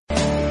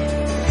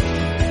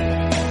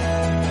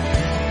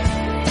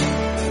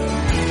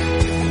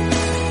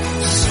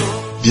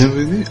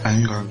Bienvenue à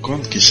une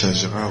rencontre qui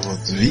changera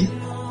votre vie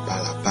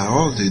par la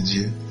parole de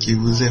Dieu qui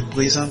vous est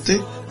présentée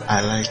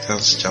à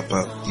Lighthouse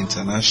Chapel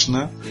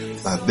International,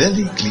 la belle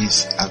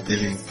église à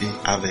Bélimpi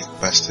avec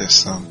Pasteur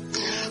Sam.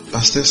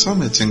 Pasteur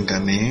Sam est un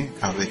Ghanéen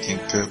avec un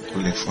cœur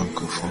pour les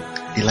francophones.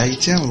 Il a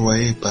été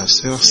envoyé par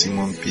Sœur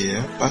Simone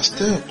Pierre,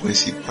 pasteur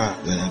principal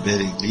de la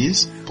belle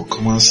église, pour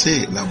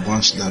commencer la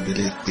branche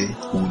d'Abélépé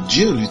où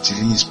Dieu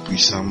l'utilise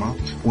puissamment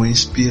pour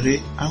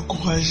inspirer,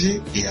 encourager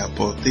et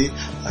apporter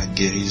la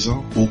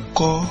guérison au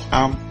corps,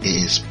 âme et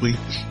esprit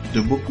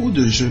de beaucoup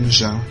de jeunes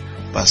gens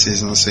par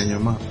ses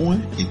enseignements où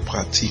il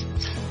pratique.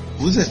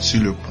 Vous êtes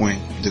sur le point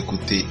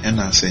d'écouter un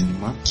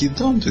enseignement qui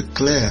donne de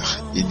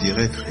claires et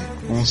directes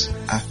réponses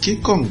à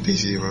quiconque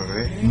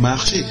désirerait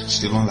marcher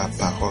selon la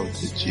parole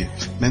de Dieu.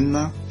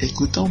 Maintenant,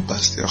 écoutons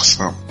Pasteur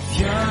Sam.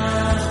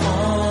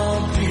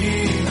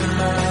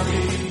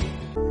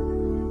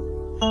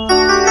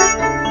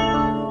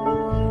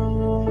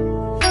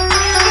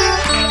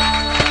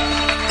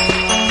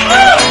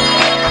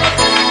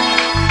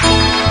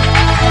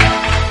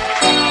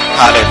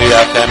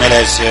 Alléluia, fermez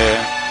les yeux.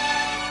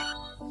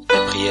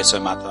 Prier ce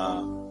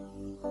matin.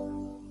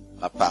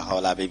 La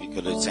parole, la Bible, que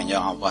le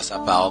Seigneur envoie sa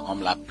parole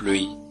comme la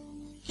pluie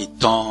qui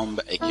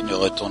tombe et qui ne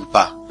retourne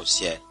pas au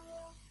ciel.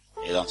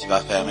 Et donc tu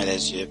vas fermer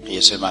les yeux,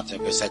 prier ce matin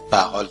que cette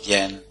parole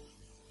vienne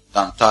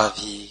dans ta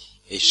vie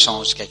et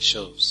change quelque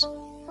chose.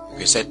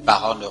 Que cette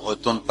parole ne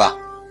retourne pas,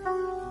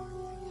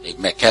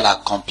 mais qu'elle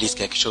accomplisse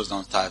quelque chose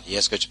dans ta vie.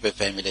 Est-ce que tu peux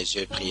fermer les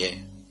yeux et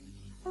prier?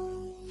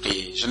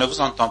 Priez. Je ne vous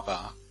entends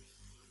pas.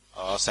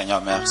 Oh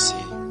Seigneur, merci.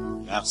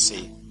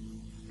 Merci.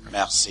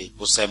 Merci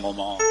pour ces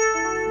moments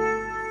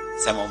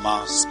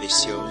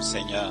spéciaux,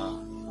 Seigneur.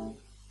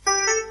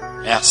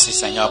 Merci,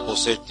 Seigneur, pour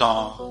ce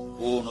temps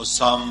où nous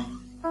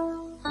sommes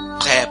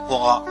prêts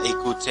pour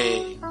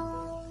écouter,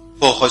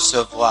 pour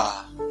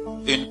recevoir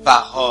une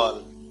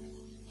parole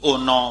au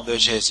nom de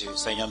Jésus.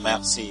 Seigneur,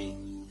 merci.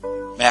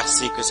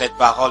 Merci que cette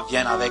parole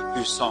vienne avec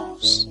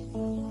puissance.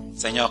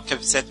 Seigneur, que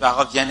cette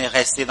parole vienne et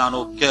rester dans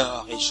nos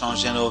cœurs et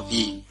changer nos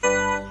vies.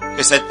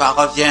 Que cette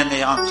parole vienne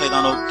et entrer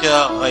dans nos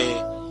cœurs et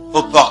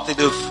pour porter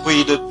de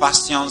fruits de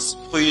patience,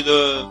 fruits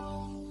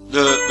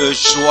de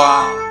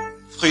joie,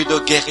 fruits de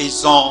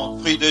guérison,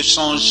 fruits de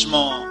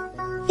changement.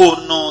 Au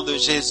nom de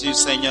Jésus,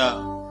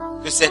 Seigneur.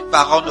 Que cette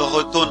parole ne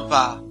retourne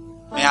pas,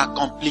 mais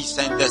accomplisse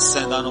un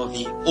dessein dans nos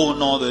vies. Au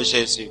nom de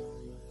Jésus.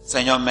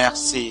 Seigneur,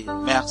 merci.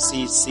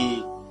 Merci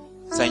ici.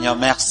 Seigneur,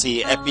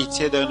 merci. Aie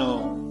pitié de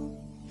nous.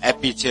 Aie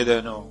pitié de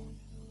nous.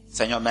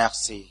 Seigneur,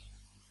 merci.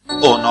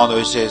 Au nom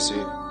de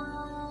Jésus.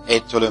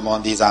 Et tout le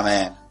monde dit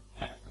Amen.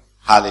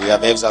 Alléluia.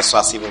 Veuillez vous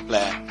asseoir, s'il vous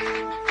plaît.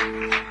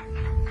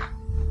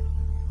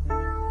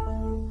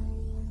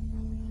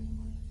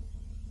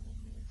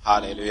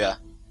 Alléluia.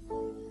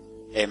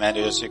 Amen.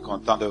 Je suis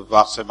content de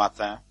voir ce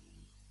matin.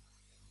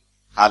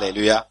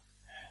 Alléluia.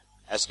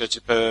 Est-ce que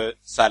tu peux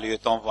saluer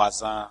ton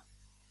voisin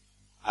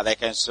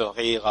avec un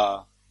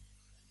sourire,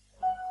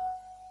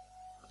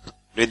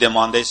 lui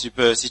demander si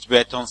tu peux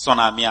être son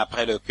ami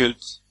après le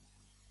culte?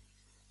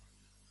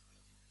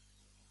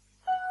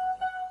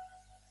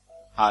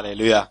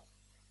 Alléluia.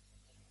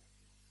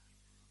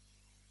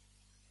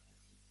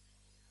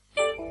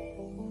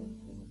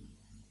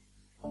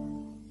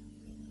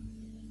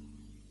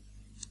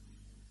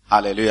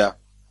 Alléluia.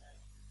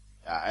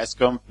 Est-ce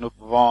que nous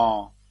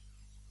pouvons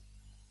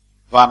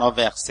voir nos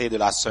versets de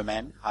la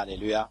semaine?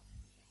 Alléluia.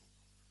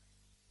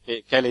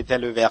 Quel était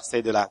le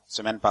verset de la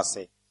semaine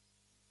passée?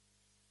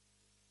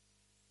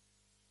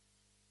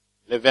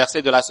 Le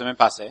verset de la semaine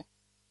passée.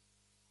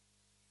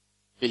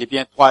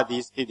 Philippiens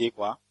 3:10, qui dit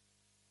quoi?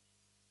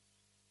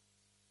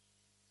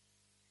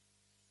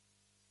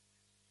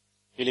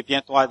 Philippiens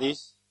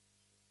 3:10.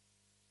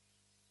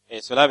 Et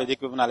cela veut dire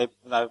que vous n'avez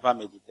pas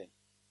médité.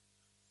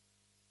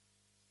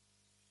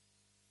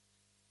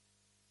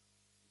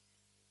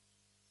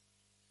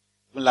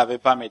 Vous ne l'avez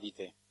pas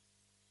médité.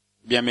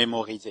 Bien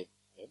mémorisé.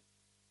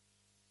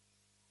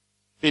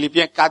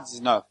 Philippiens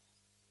 4:19.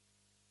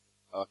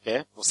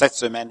 OK. Pour cette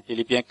semaine,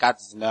 Philippiens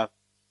 4:19.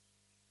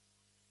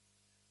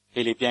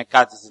 Philippiens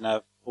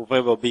 4:19.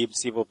 Ouvrez vos Bibles,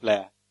 s'il vous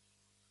plaît.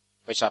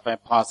 Que chacun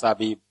prend sa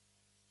Bible.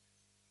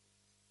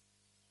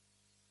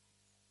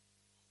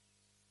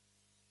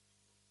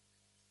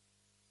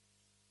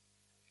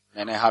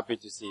 And I'm happy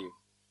to see you.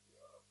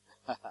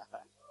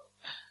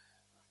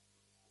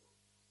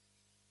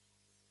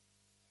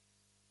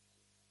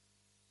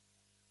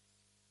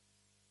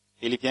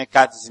 Philippiens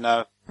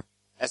 4:19.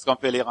 Est-ce qu'on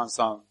peut lire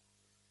ensemble?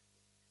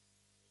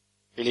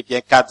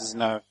 Philippiens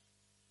 4:19.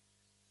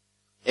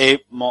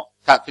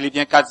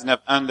 Philippiens 4:19,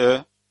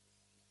 1-2.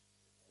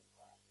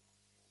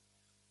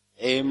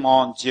 Et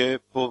mon Dieu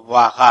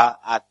pourvoira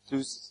à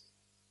tous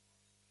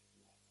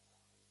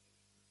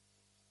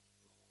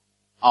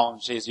en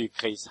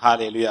Jésus-Christ.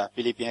 Alléluia.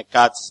 Philippiens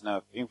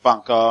 4:19. Une fois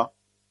encore.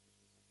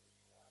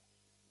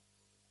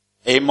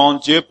 Et mon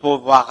Dieu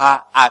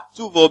pourvoira à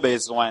tous vos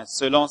besoins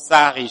selon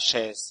sa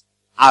richesse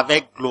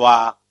avec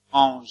gloire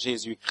en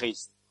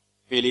Jésus-Christ.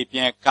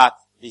 Philippiens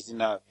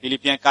 4:19.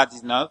 Philippiens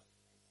 4:19.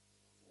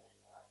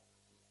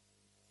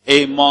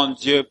 Et mon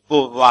Dieu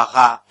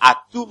pourvoira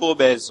à tous vos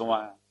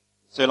besoins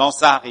selon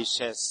sa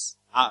richesse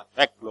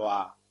avec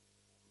gloire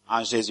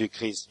en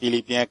Jésus-Christ.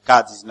 Philippiens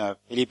 4, 19.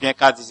 Philippiens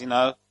 4,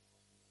 19.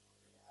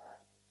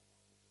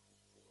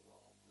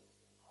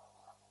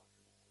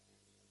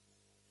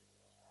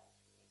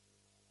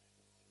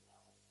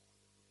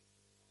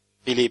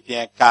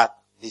 Philippiens 4,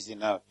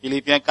 19.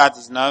 Philippiens 4,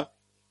 19.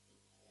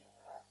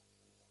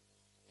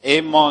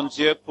 Et mon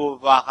Dieu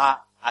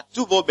pourvoira à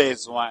tous vos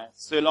besoins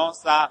selon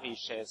sa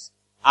richesse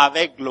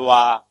avec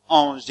gloire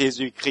en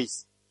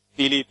Jésus-Christ.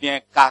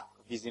 Philippiens 4,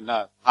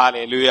 19.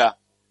 Alléluia.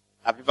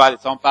 La plupart du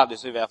temps, on parle de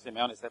ce verset,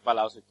 mais on ne sait pas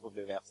là où se trouve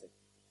le verset.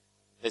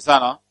 C'est ça,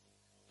 non?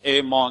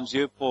 Et mon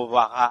Dieu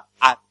pourvoira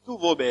à tous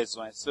vos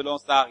besoins selon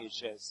sa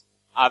richesse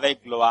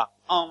avec gloire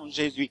en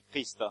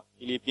Jésus-Christ.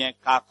 Philippiens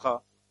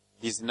 4,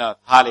 19.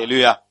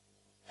 Alléluia.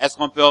 Est-ce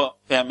qu'on peut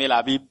fermer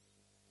la Bible?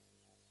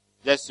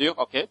 Bien sûr,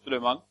 ok, tout le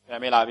monde,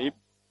 fermez la Bible.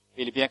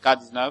 Philippiens 4,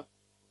 19.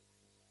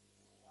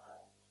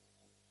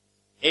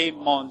 Et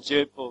mon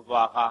Dieu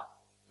pourvoira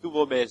tous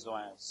vos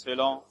besoins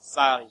selon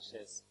sa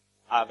richesse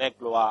avec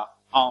gloire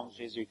en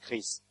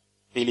Jésus-Christ.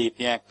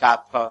 Philippiens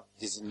 4,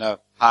 19.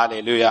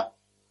 Alléluia.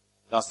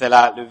 Donc c'est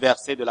là le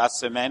verset de la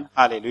semaine.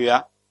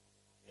 Alléluia.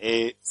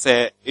 Et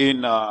c'est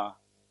une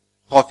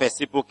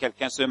prophétie pour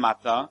quelqu'un ce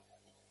matin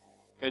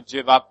que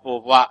Dieu va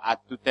pourvoir à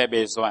tous tes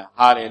besoins.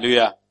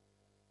 Alléluia.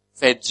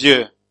 C'est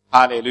Dieu.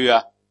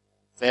 Alléluia.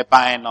 C'est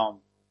pas un homme.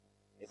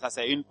 Et ça,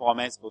 c'est une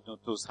promesse pour nous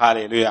tous.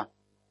 Alléluia.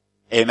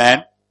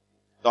 Amen.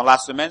 Dans la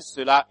semaine,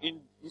 cela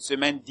une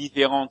semaine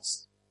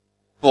différente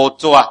pour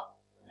toi.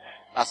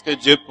 Parce que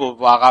Dieu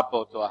pourvoira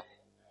pour toi.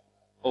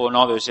 Au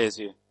nom de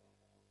Jésus.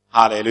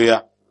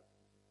 Alléluia.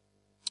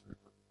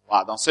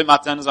 Voilà. Donc ce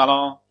matin, nous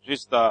allons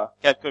juste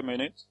quelques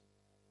minutes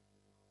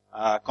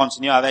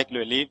continuer avec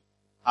le livre.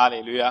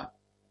 Alléluia.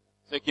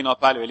 Ceux qui n'ont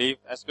pas le livre,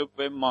 est-ce que vous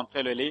pouvez me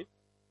montrer le livre?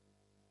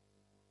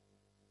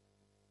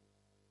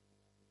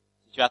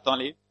 Si tu as ton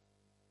livre.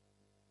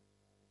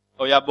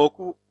 Oh, il y a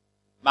beaucoup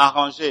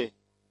m'arranger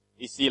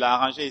ici,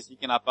 l'arrangé ici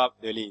qui n'a pas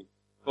de livre.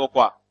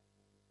 Pourquoi?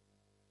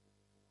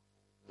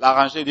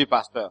 L'arrangé du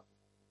pasteur.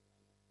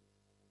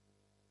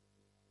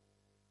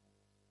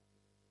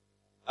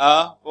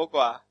 Ah,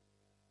 pourquoi?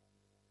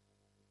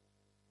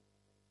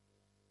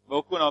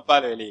 Beaucoup n'ont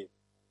pas le livre.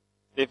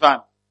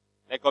 Stéphane,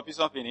 les copies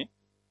sont finies.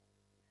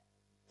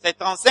 C'est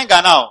 35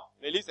 Ghana.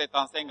 Le livre, c'est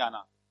 35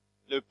 Ghana.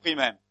 Le prix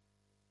même.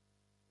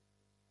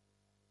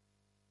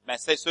 Mais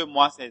c'est ce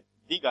mois, c'est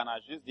 10 Ghana,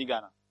 juste 10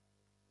 Ghana.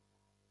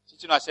 Si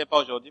tu n'achètes pas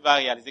aujourd'hui, tu vas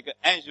réaliser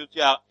qu'un jour,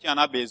 tu en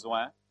as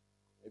besoin.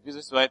 Et puis,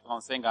 ce serait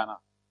 35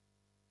 Ghana.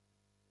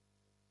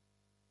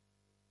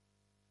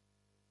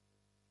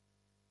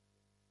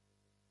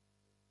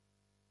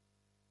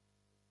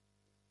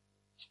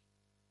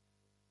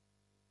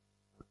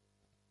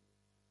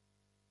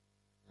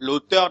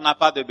 L'auteur n'a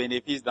pas de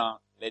bénéfice dans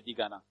les 10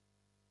 Ghana.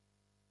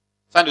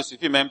 Ça ne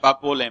suffit même pas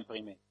pour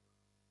l'imprimer.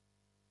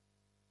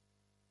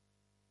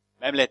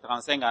 Même les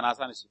 35 Ghana,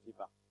 ça ne suffit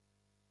pas.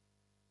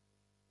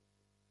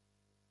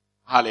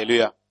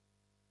 Alléluia.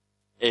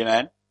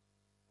 Amen.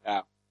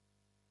 Yeah.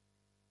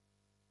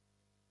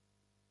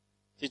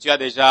 Si tu as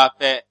déjà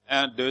fait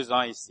 2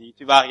 ans ici,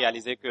 tu vas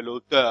réaliser que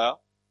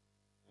l'auteur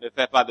ne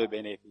fait pas de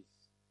bénéfice.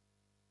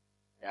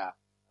 Yeah.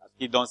 Parce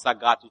qu'il donne ça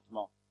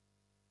gratuitement.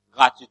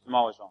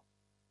 Gratuitement aux gens.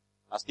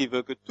 Parce qu'il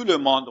veut que tout le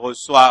monde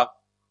reçoive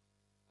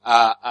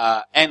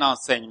un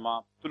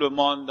enseignement. Tout le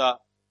monde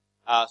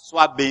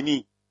soit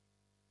béni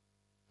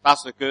par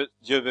ce que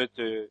Dieu veut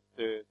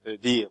te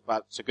dire,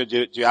 par ce que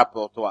Dieu a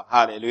pour toi.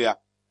 Alléluia.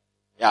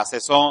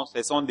 C'est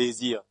son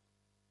désir.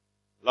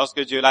 Lorsque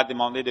Dieu l'a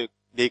demandé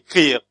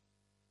d'écrire,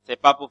 c'est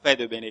pas pour faire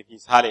de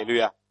bénéfice.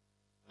 Alléluia.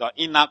 Donc,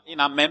 il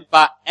n'a même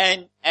pas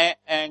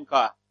un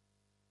quoi.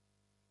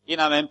 Il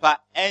n'a même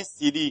pas un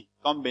CD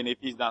comme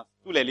bénéfice dans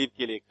tous les livres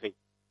qu'il écrit.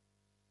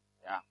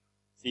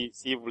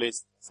 Si vous voulez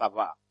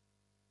savoir.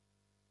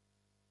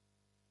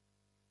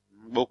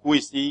 Beaucoup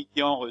ici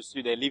qui ont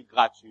reçu des livres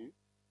gratuits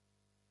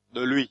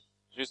de lui,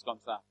 juste comme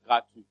ça,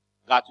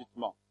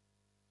 gratuitement.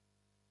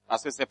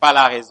 Parce que c'est pas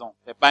la raison,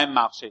 c'est pas un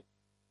marché.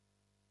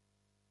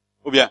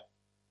 Ou bien,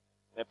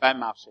 c'est pas un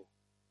marché.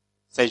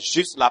 C'est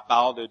juste la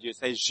parole de Dieu,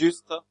 c'est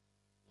juste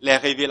les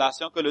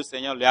révélations que le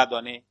Seigneur lui a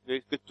données,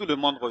 que tout le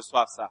monde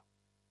reçoive ça.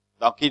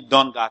 Donc, il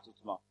donne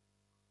gratuitement.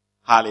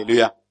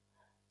 Alléluia.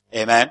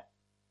 Amen.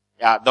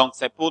 Donc,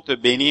 c'est pour te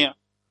bénir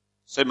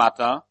ce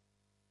matin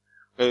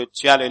que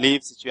tu as le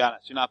livre, si tu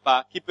n'as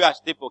pas, qui peut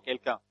acheter pour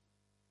quelqu'un?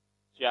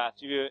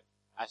 Tu veux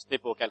acheter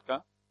pour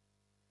quelqu'un?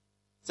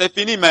 C'est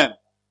fini même.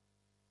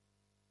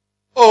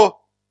 Oh!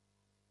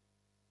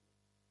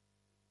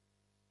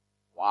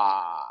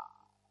 Waouh!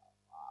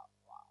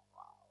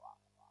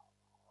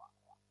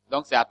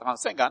 Donc, c'est à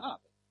 35 Ghana.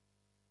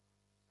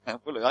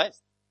 Pour le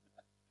reste.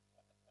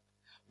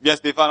 Bien,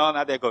 Stéphane, on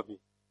a des copies.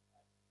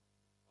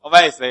 On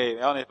va essayer,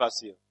 mais on n'est pas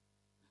sûr.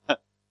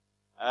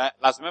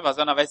 La semaine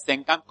passée, on avait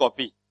 50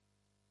 copies.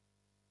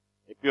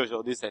 Et puis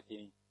aujourd'hui, c'est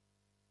fini.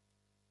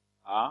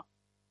 Ah,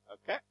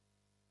 ok.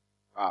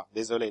 Ah,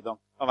 désolé. Donc,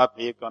 on va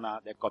prier qu'on a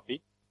des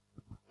copies.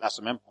 la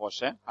semaine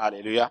prochaine.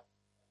 Alléluia.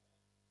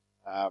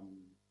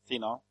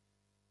 Sinon,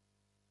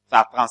 c'est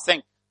à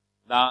 35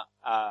 dans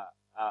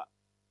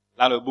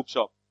le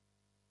bookshop.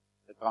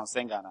 C'est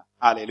 35 Ghana.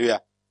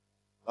 Alléluia.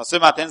 Donc ce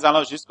matin, nous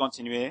allons juste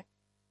continuer.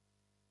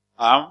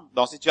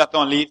 Donc si tu as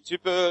ton livre,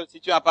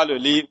 si tu n'as pas le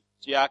livre,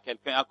 tu as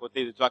quelqu'un à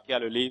côté de toi qui a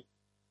le livre,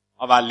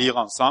 on va lire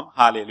ensemble.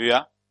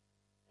 Alléluia.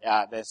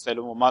 Et c'est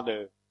le moment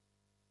de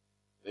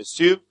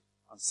suivre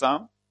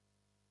ensemble.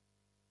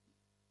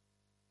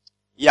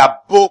 Il y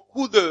a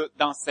beaucoup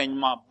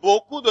d'enseignements,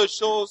 beaucoup de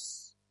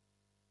choses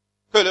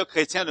que le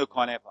chrétien ne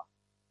connaît pas.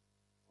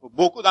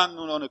 Beaucoup d'entre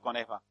nous ne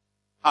connaissent pas.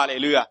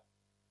 Alléluia.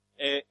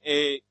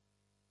 Et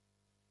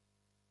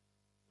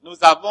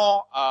nous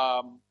avons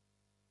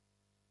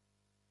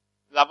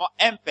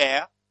un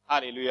Père,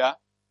 alléluia,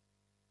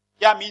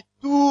 qui a mis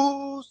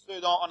tout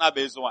ce dont on a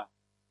besoin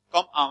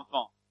comme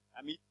enfant. Il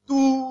a mis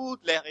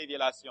toutes les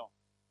révélations,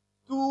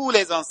 tous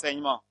les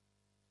enseignements,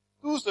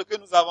 tout ce que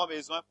nous avons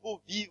besoin pour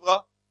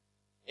vivre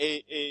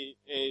et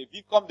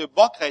vivre comme de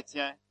bons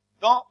chrétiens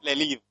dans les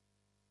livres.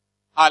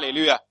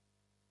 Alléluia.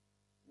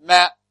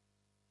 Mais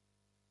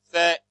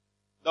c'est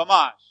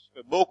dommage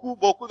que beaucoup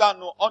d'entre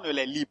nous, on ne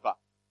les lit pas.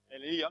 On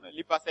ne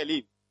lit pas ces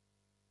livres.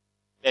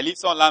 Les livres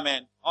sont là,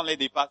 mais on les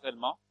dépasse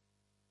seulement.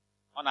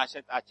 On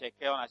achète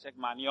Acheke, on achète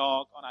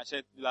Manioc, on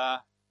achète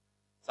la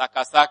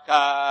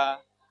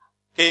Sakasaka,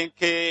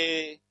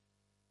 Kenke.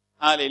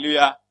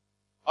 Alléluia.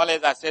 On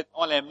les achète,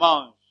 on les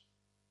mange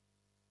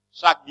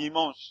chaque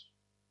dimanche.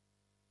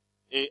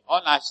 Et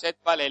on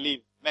n'achète pas les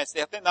livres. Mais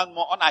certains d'entre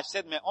nous, on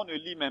achète, mais on ne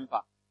lit même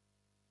pas.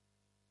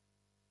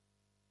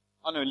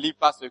 On ne lit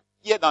pas ce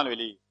qui est dans le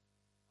livre.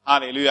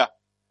 Alléluia.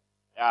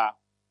 Yeah.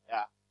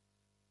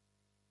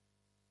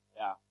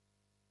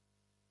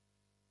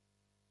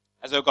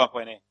 Est-ce que vous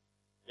comprenez?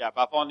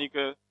 Parfois on dit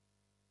que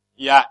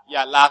il y a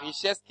la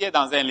richesse qui est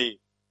dans un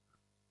livre.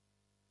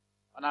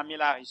 On a mis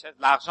la richesse,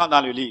 l'argent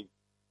dans le livre.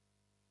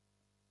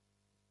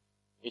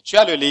 Et tu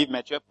as le livre,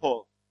 mais tu es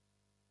pauvre.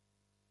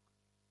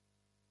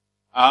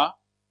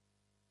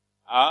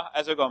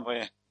 Est-ce que vous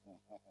comprenez?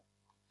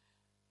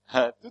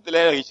 Toutes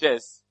les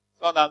richesses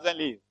sont dans un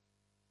livre.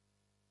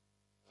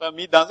 Sont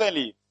mis dans un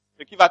livre.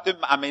 Ce qui va te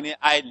amener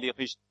à être les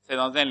riches, c'est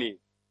dans un livre.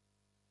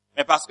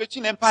 Mais parce que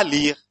tu n'aimes pas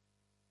lire,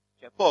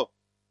 tu es pauvre.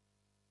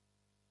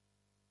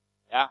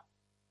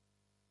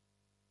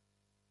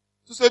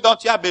 Tout ce dont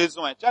tu as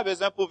besoin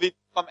pour vivre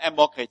comme un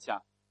bon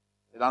chrétien,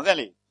 c'est dans un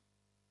livre.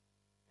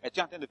 Mais tu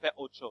es en train de faire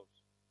autre chose.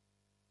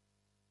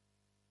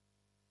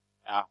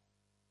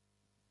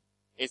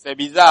 Et c'est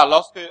bizarre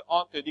lorsque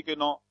on te dit que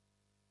non,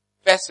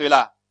 fais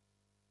cela,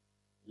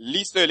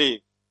 lis ce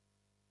livre,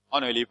 on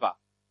ne lit pas.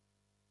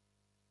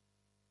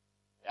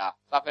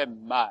 Ça fait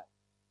mal.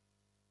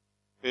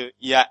 Il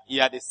y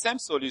a des simples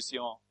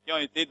solutions qui ont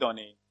été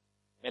données,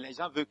 mais les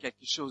gens veulent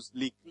quelque chose,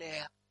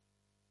 l'éclair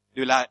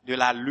de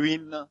la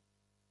lune,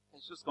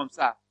 quelque chose comme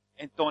ça,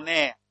 un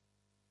tonnerre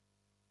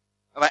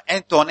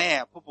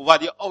pour pouvoir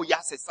dire, oh,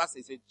 c'est ça,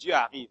 c'est Dieu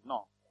arrive.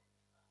 Non.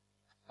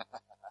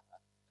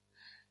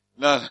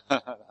 Non.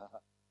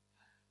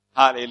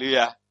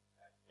 Alléluia.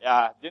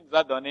 Dieu nous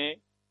a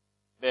donné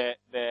des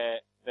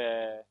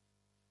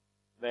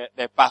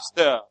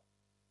pasteurs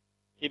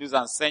qui nous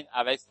enseignent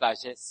avec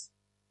sagesse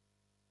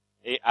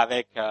et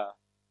avec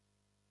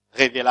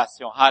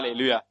révélation.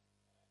 Alléluia.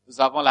 Nous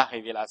avons la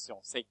révélation.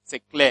 C'est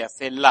clair,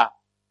 c'est là.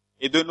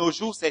 Et de nos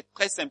jours, c'est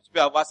très simple. Tu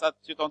peux avoir ça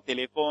sur ton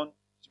téléphone,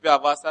 tu peux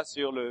avoir ça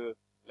sur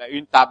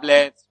une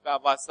tablette, tu peux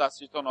avoir ça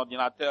sur ton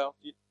ordinateur,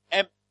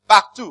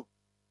 partout.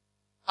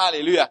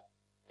 Alléluia.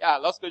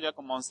 Lorsque j'ai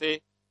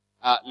commencé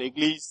à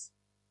l'église,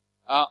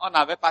 on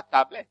n'avait pas de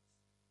tablette.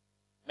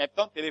 Mais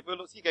ton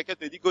téléphone aussi, quelqu'un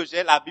te dit que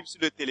j'ai la Bible sur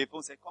le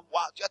téléphone, c'est comme,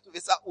 waouh, tu as trouvé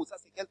ça où? Ça,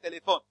 c'est quel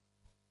téléphone?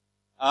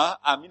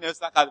 En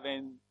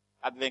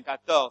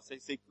 1994,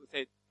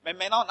 mais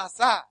maintenant on a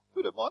ça.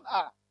 Tout le monde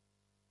a.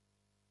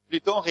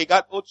 Plutôt on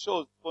regarde autre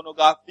chose.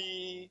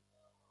 Pornographie,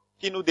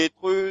 qui nous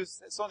détruit.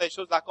 Ce sont des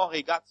choses là qu'on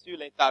regarde sur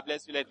les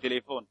tablettes, sur les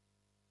téléphones.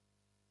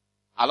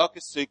 Alors que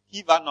ce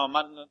qui va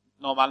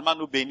normalement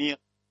nous bénir,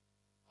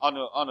 on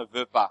ne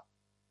veut pas.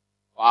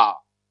 Waouh.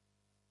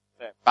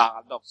 C'est un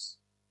paradoxe.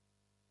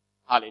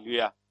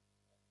 Alléluia.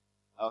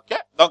 Ok.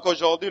 Donc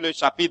aujourd'hui, le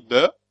chapitre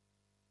 2.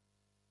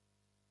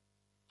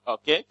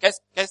 Ok.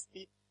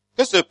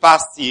 Que se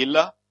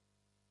passe-t-il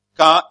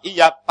quand il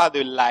n'y a pas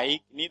de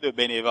laïcs ni de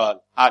bénévoles?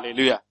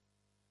 Alléluia.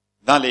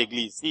 Dans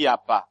l'église, il n'y a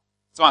pas.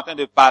 Ils sont en train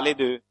de parler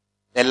des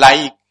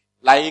laïcs,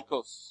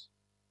 laïcos.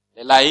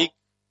 Les laïcs,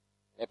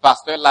 les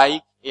pasteurs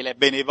laïcs et les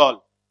bénévoles.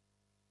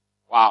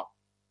 Wow.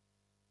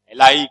 Les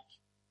laïcs.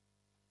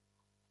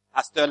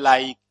 Pasteurs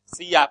laïcs.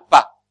 S'il n'y a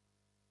pas.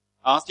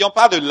 Si on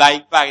parle de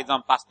laïc, par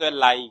exemple, pasteur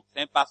laïc,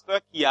 c'est un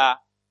pasteur qui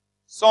a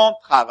son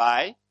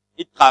travail.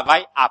 Il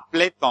travaille à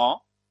plein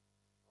temps.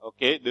 Ok,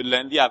 de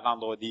lundi à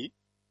vendredi.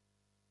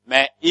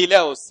 Mais il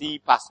est aussi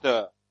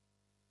pasteur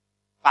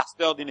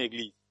d'une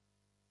église.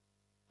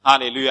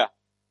 Alléluia.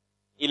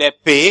 Il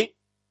est payé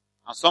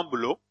en son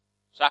boulot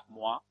chaque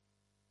mois,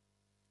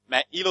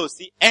 mais il a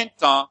aussi un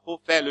temps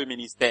pour faire le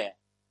ministère.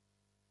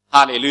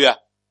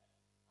 Alléluia.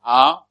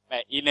 Hein?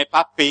 Mais il n'est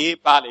pas payé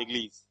par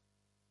l'église.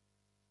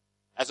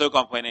 Est-ce que vous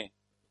comprenez?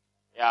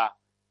 Et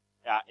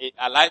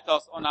à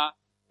Lighthouse, on a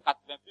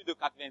plus de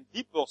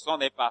 90%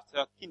 des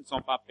pasteurs qui ne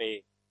sont pas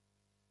payés.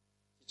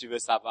 Si tu veux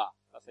savoir.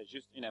 Ça, c'est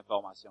juste une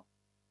information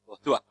pour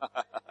toi.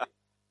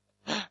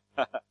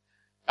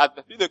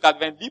 Plus de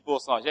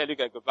 90%, j'ai lu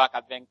quelque part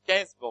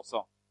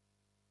 95%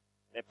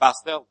 des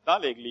pasteurs dans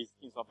l'église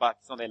qui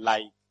sont des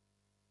laïcs.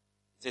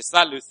 C'est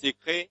ça le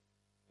secret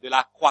de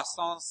la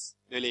croissance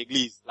de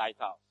l'église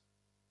Lighthouse.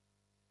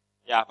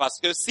 Parce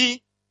que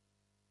si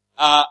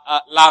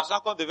l'argent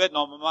qu'on devait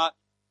normalement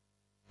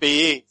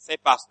payer ces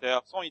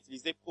pasteurs sont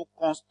utilisés pour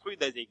construire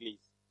des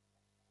églises,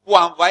 pour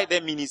envoyer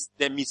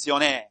des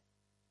missionnaires.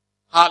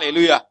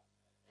 Alléluia.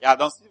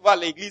 Donc si tu vois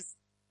l'église,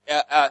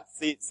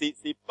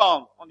 c'est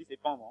pendre, on dit c'est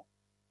pendre, non?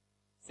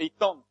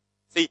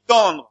 C'est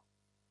tendre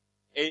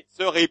et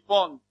se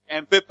répandre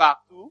un peu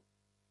partout.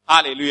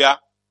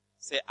 Alléluia.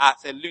 C'est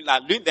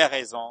l'une des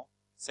raisons,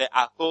 c'est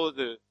à cause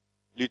de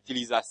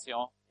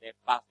l'utilisation des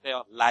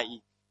pasteurs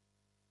laïcs.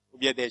 Ou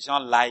bien des gens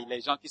laïcs,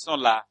 les gens qui sont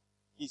là,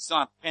 qui sont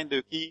en train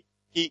de, qui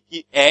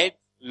aident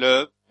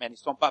l'œuvre, mais ne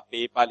sont pas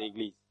payés par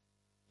l'église.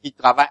 Qui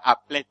travaillent à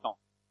plein temps.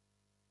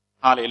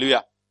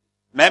 Alléluia.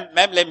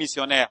 Même les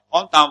missionnaires,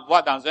 on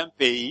t'envoie dans un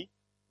pays,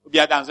 ou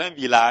bien dans un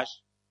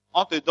village,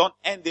 on te donne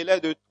un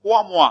délai de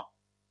 3 mois.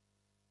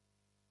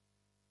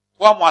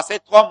 3 mois, c'est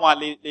 3 mois,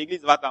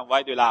 l'église va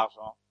t'envoyer de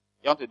l'argent,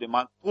 et on te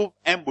demande, trouve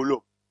un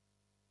boulot.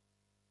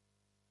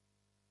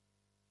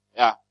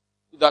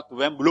 Tu dois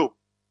trouver un boulot.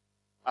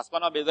 Parce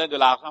qu'on a besoin de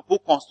l'argent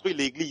pour construire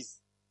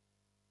l'église.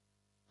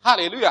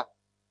 Alléluia.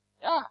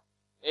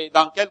 Et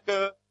dans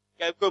quelques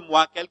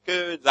mois,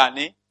 quelques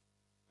années,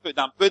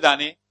 dans peu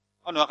d'années,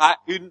 on aura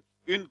une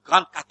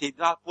grande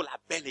cathédrale pour la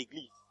belle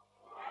église.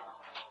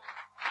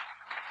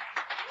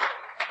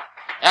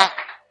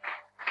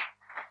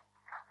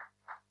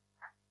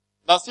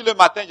 Donc si le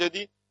matin je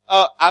dis,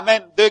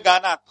 amène 2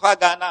 Ghana, 3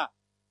 Ghana,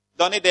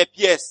 donnez des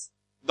pièces,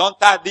 donne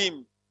ta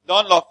dîme,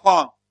 donne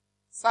l'offrande,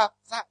 ça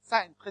est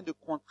en train de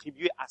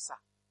contribuer à ça.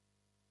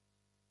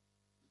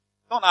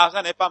 Ton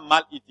argent n'est pas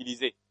mal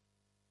utilisé.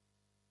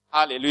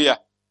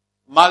 Alléluia.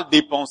 Mal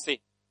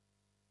dépensé.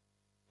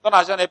 Ton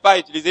argent n'est pas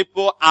utilisé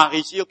pour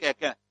enrichir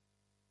quelqu'un.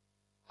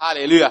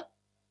 Alléluia.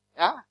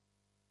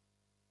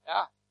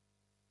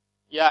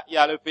 Il y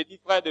a le petit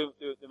frère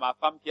de ma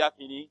femme qui a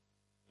fini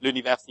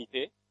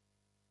l'université.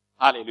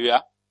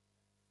 Alléluia.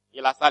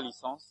 Il a sa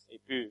licence et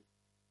puis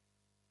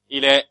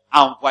il est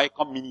envoyé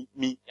comme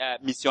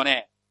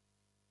missionnaire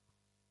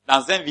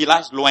dans un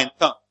village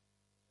lointain.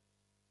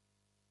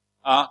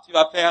 Tu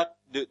vas faire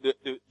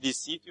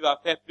d'ici, tu vas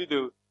faire plus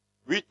de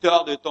 8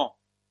 heures de temps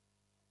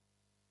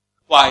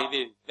pour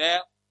arriver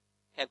vers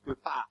quelque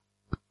part.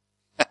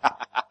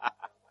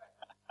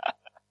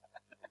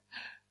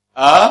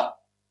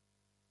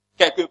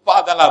 Quelque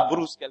part dans la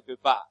brousse, quelque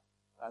part,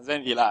 dans un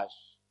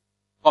village,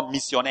 comme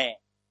missionnaire.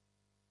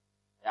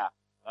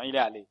 Donc il est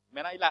allé.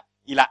 Maintenant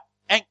il a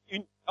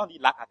on dit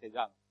la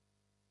cathédrale.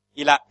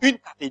 Il a une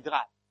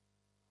cathédrale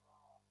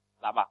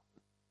là-bas.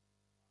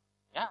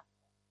 Il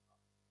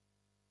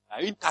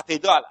a une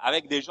cathédrale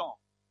avec des gens,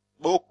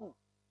 beaucoup.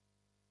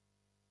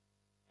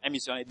 Un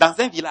missionnaire dans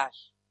un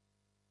village.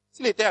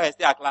 S'il était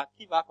resté à Clark,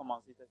 qui va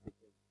commencer cette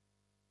église?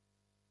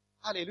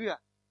 Alléluia.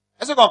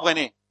 Est-ce que vous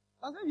comprenez?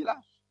 Dans un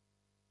village.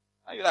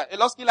 Et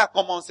lorsqu'il a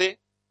commencé,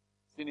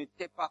 ce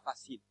n'était pas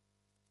facile.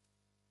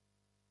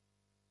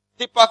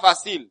 C'était pas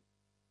facile.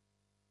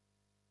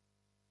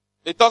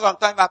 De temps en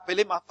temps, il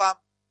m'appelait ma femme.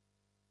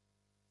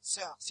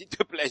 Sœur, s'il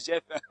te plaît,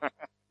 j'ai faim.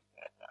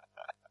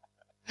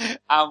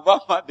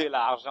 Envoie-moi de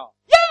l'argent.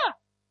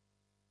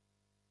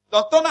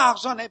 Donc ton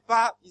argent n'est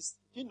pas,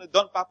 tu ne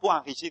donnes pas pour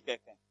enrichir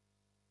quelqu'un.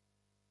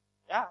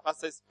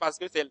 Parce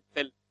que c'est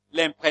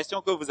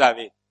l'impression que vous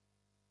avez.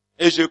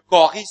 Et je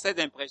corrige cette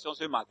impression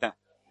ce matin.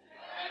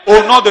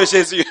 Au nom de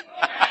Jésus.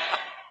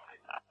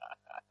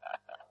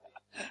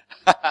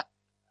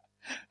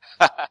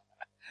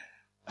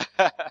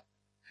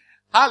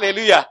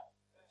 Alléluia.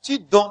 Tu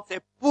donnes,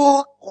 c'est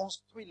pour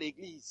construire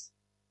l'église.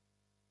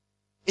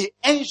 Et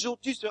un jour,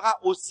 tu seras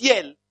au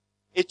ciel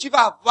et tu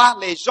vas voir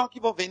les gens qui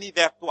vont venir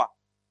vers toi.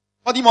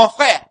 On dit, mon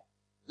frère,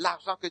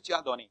 l'argent que tu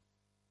as donné,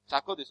 c'est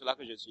à cause de cela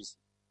que je suis ici.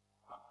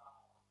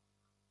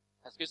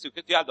 Parce que ce que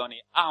tu as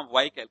donné a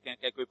envoyé quelqu'un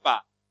quelque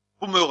part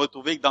pour me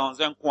retrouver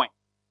dans un coin.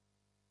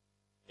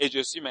 Et je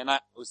suis maintenant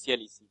au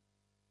ciel ici.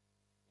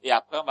 Et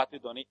après, on va te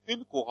donner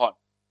une couronne.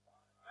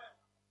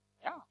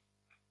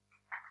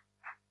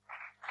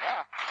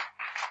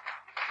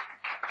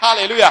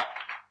 Alléluia.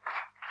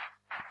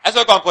 Est-ce que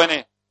vous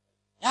comprenez?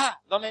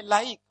 Dans les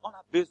laïcs, on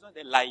a besoin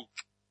des laïcs.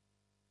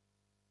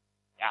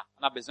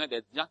 On a besoin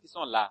des gens qui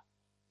sont là,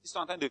 qui sont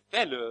en train de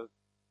faire l'œuvre,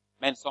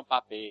 mais ne sont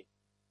pas payés.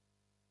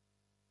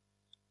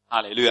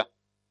 Alléluia.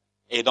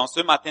 Et donc ce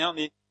matin,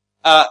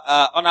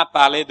 on a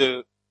parlé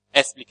de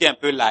expliquer un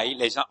peu laïcs,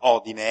 les gens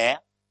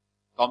ordinaires,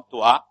 comme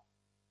toi,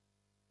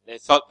 les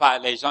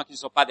gens qui ne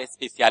sont pas des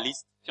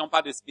spécialistes, qui n'ont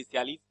pas de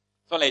spécialistes,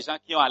 sont les gens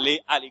qui ont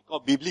allé à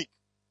l'école biblique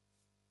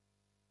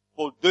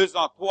pour 2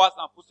 ans, 3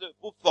 ans,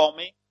 pour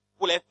former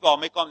pour les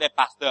former comme des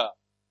pasteurs.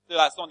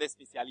 Ceux-là sont des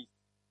spécialistes.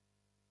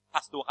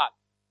 Pastorales.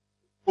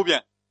 Ou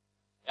bien,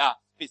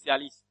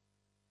 spécialistes.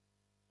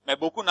 Mais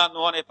beaucoup d'entre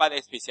nous, on n'est pas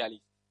des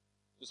spécialistes.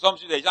 Nous sommes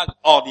juste des gens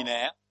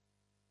ordinaires.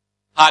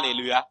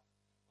 Alléluia.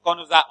 On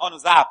nous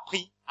a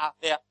appris à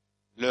faire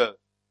l'œuvre.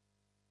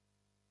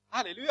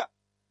 Alléluia.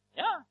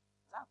 On nous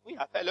a appris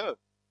à faire l'œuvre.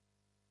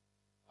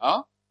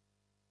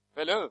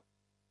 Fais-le.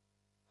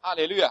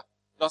 Alléluia.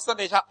 Donc, ce sont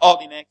des gens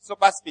ordinaires, qui ne sont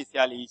pas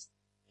spécialistes,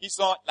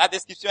 la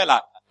description est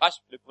là,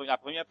 la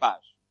première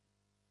page.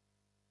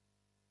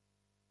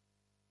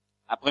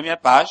 La première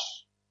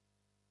page,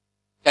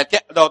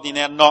 quelqu'un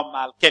d'ordinaire,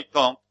 normal,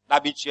 quelconque,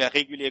 d'habituel,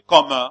 régulier,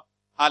 commun,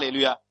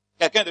 alléluia.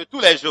 Quelqu'un de tous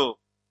les jours.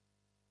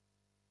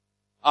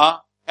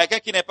 Quelqu'un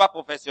qui n'est pas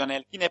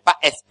professionnel, qui n'est pas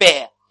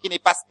expert, qui n'est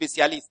pas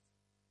spécialiste,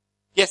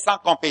 qui est sans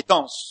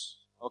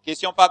compétence. Ok,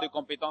 si on parle de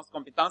compétence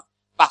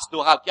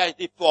pastorale, qui a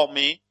été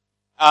formé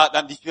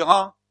dans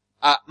différentes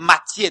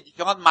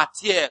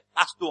matières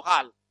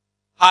pastorales.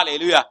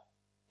 Alléluia.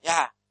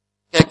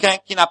 Quelqu'un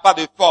qui n'a pas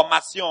de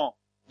formation,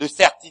 de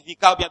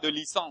certificat ou bien de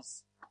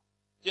licence.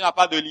 Tu n'as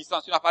pas de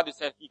licence, tu n'as pas de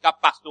certificat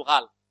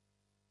pastoral.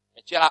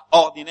 Et tu es là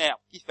ordinaire,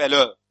 qui fait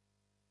l'œuvre.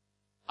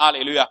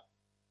 Alléluia.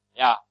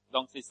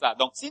 Donc c'est ça.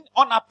 Donc si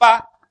on n'a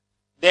pas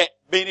des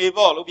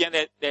bénévoles ou bien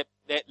des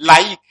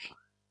laïcs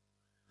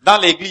dans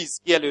l'église,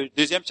 qui est le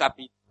 2e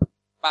chapitre,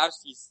 page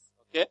 6,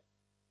 ok?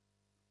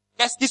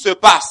 Qu'est-ce qui se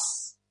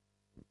passe?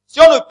 Si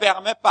on ne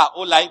permet pas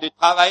aux laïcs de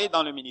travailler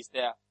dans le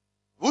ministère,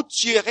 vous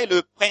tuerez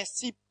le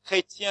principe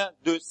chrétien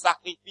de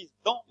sacrifice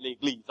dans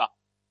l'église.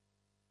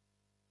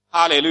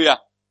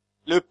 Alléluia.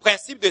 Le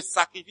principe de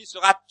sacrifice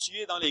sera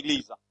tué dans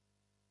l'église.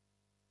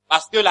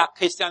 Parce que la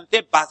chrétienté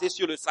est basée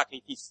sur le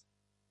sacrifice.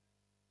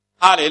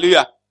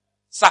 Alléluia.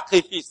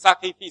 Sacrifice.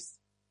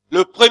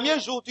 Le premier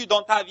jour tu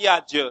donnes ta vie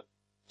à Dieu,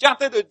 tu es en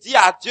train de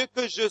dire à Dieu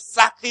que je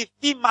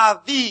sacrifie ma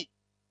vie.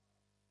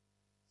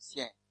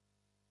 Tiens.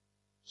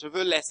 Je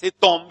veux laisser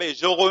tomber,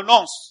 je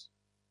renonce.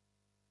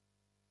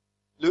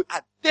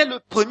 Dès le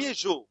premier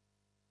jour,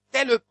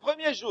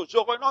 je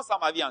renonce à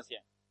ma vie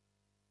ancienne.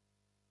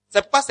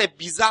 C'est pourquoi c'est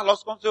bizarre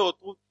lorsqu'on se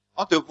retrouve,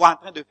 on te voit en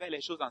train de faire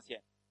les choses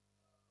anciennes.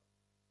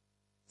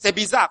 C'est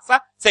bizarre,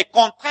 ça, c'est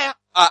contraire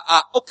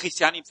au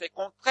christianisme, c'est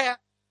contraire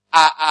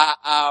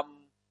à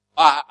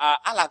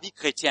la vie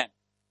chrétienne.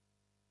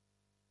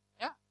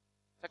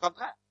 C'est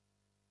contraire.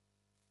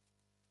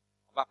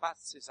 On va pas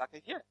se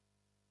sacrifier.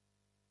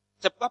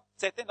 C'est pourquoi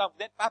certains d'entre vous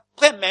n'êtes pas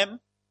prêts même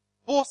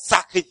pour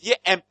sacrifier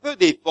un peu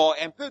d'effort,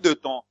 un peu de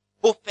temps,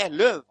 pour faire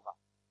l'œuvre.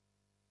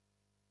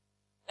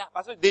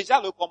 Parce que déjà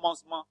le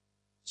commencement,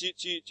 tu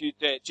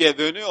es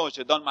venu,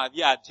 je donne ma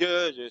vie à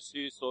Dieu, je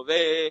suis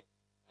sauvé,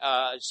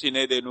 je suis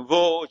né de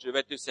nouveau, je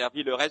vais te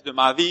servir le reste de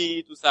ma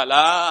vie, tout ça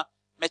là.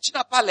 Mais tu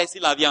n'as pas laissé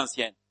la vie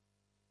ancienne.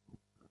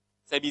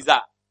 C'est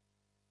bizarre.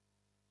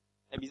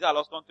 C'est bizarre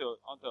lorsqu'on te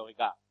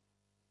regarde.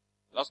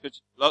 Lorsque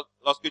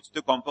tu te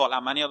comportes,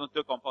 la manière dont tu te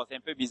comportes, c'est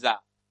un peu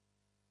bizarre.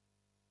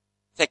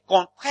 C'est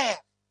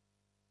contraire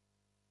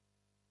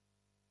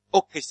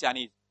au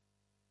christianisme.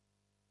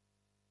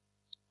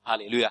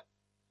 Alléluia.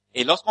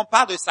 Et lorsqu'on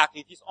parle de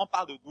sacrifice, on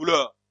parle de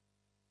douleur.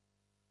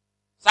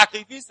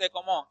 Sacrifice, c'est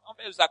comment? On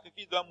fait le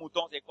sacrifice d'un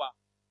mouton, c'est quoi?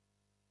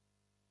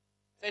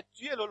 C'est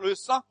tuer, le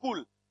sang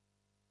coule.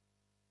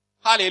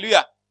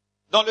 Alléluia.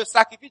 Dans le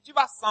sacrifice, tu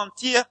vas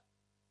sentir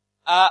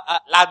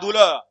la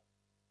douleur.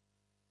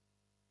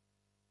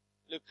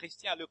 Le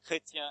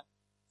chrétien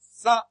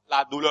sent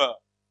la douleur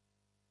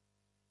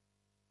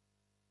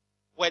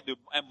pour être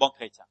un bon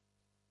chrétien.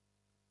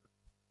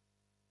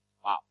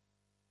 Wow.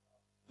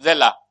 Vous êtes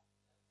là?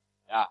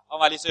 On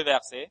va lire ce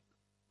verset.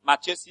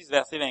 Matthieu 6,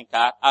 verset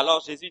 24. Alors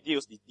Jésus dit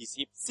aux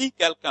disciples,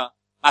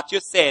 Matthieu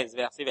 16,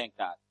 verset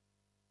 24.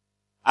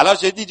 Alors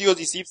Jésus dit aux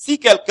disciples, si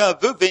quelqu'un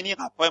veut venir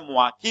après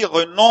moi, qu'il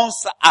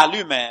renonce à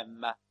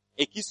lui-même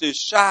et qui se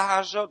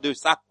charge de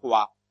sa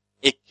croix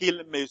et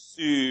qu'il me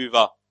suive.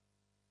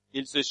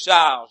 Il se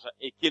charge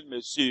et qu'il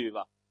me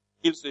suive.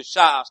 Qu'il se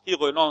charge, qu'il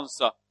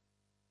renonce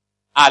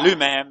à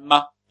lui-même,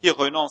 qui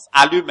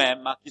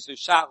se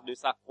charge de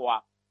sa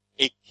croix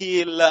et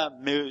qu'il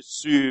me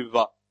suive.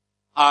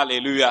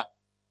 Alléluia.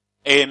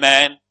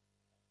 Amen.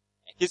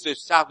 Qu'il se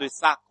charge de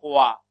sa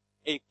croix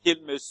et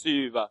qu'il me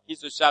suive. Qu'il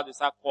se charge de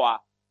sa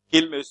croix,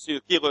 qu'il me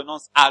suive, qu'il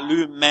renonce à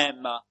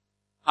lui-même.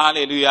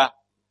 Alléluia.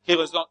 Si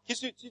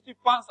tu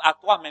penses à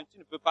toi-même, tu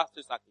ne peux pas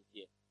te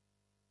sacrifier.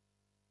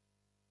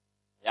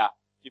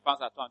 Tu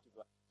penses à toi,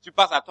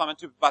 mais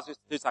tu ne peux pas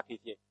te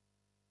sacrifier.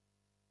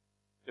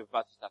 Tu ne peux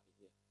pas te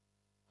sacrifier.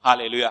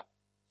 Alléluia.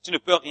 Tu ne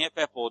peux rien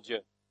faire pour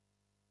Dieu.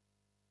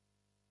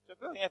 Tu ne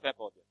peux rien faire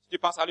pour Dieu. Si tu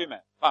penses à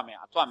lui-même, pas mais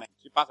à toi-même,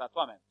 tu penses à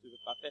toi-même, tu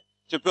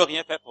ne peux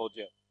rien faire pour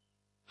Dieu.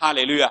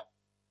 Alléluia.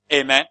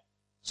 Amen.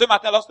 Ce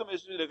matin, lorsque je me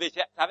suis levé,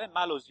 j'avais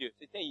mal aux yeux.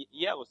 C'était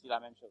hier aussi la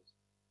même chose.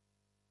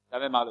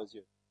 J'avais mal aux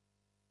yeux.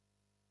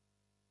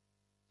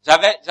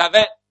 J'avais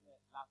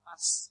la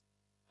face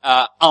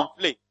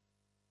enflée.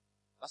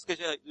 Parce que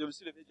je me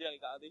suis levé, j'ai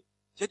regardé,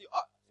 j'ai dit,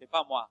 oh, c'est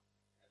pas moi.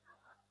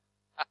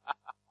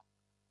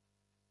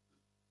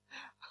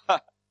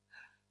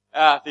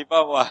 C'est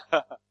pas moi.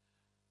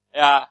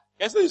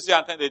 Qu'est-ce que je suis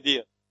en train de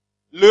dire?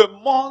 Le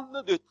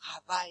monde de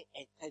travail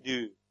est très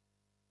dur.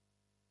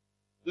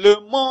 Le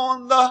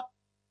monde,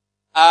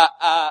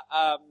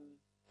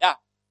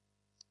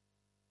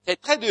 c'est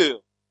très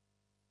dur.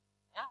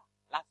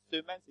 La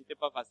semaine, c'était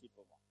pas facile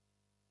pour moi.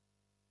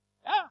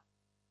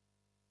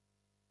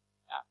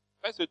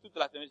 Presque toute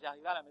la semaine,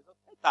 j'arrivais à la maison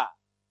très tard.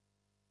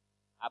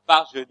 À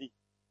part jeudi.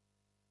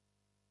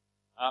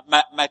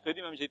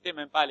 Mercredi même, j'étais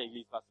même pas à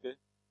l'église parce que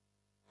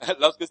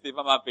lorsque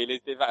Stéphane m'a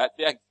appelé,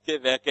 c'était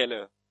vers quelle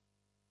heure?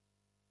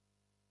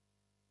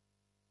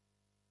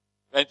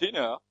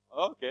 21h.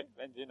 Ok,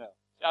 21h.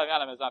 J'ai arrivé à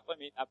la maison après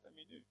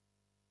minuit.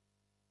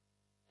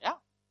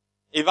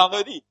 Et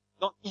vendredi.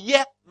 Donc,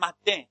 hier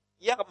matin,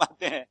 j'ai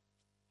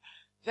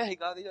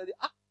regardé, j'ai dit,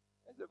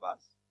 qu'est-ce qui se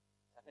passe?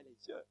 Ça fait les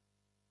yeux.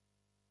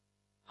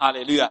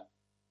 Alléluia.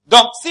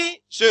 Donc,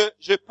 si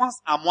je pense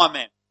à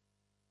moi-même,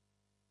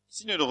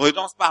 si je ne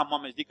renonce pas à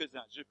moi-même, je dis que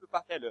je ne peux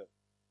pas faire l'heure.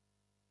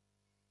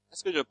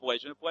 Est-ce que je pourrais?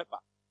 Je ne pourrais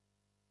pas.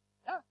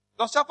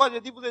 Donc, chaque fois, je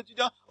dis aux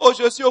étudiants,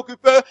 je suis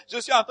occupé, je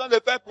suis en train de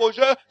faire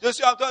projet, je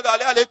suis en train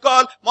d'aller à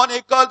l'école, mon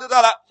école,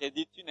 J'ai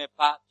dit,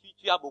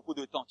 tu as beaucoup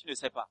de temps, tu ne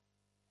sais pas.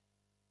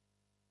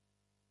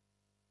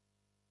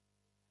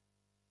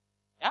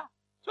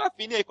 Tu vas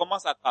finir et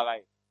commence à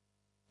travailler.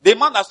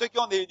 Demande à ceux qui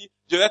ont dit,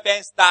 je vais faire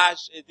un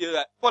stage, et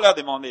faut leur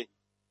demander.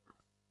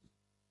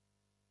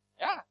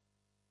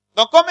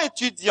 Donc, comme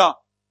étudiant,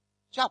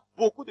 tu as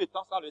beaucoup de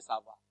temps sans le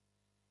savoir.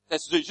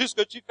 C'est juste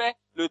que tu fais,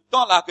 le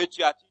temps là que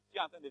tu es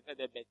en train de faire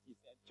des bêtises,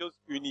 c'est une chose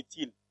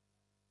inutile.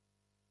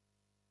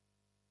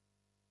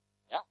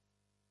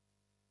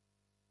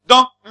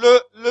 Donc,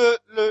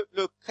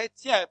 le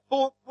chrétien,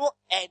 pour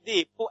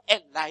aider, pour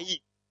être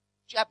laïque,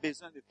 tu as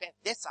besoin de faire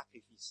des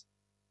sacrifices.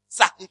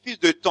 Sacrifice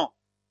de temps.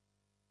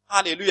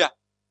 Alléluia.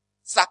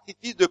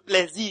 Sacrifice de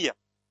plaisir.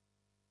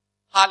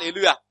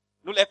 Alléluia.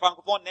 Nous les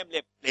francophones, on aime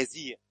les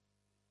plaisirs.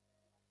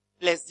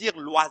 Plaisir,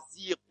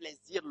 loisir,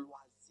 plaisir,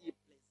 loisir,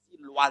 plaisir,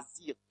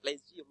 loisir,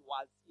 plaisir,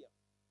 loisir.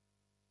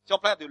 Si on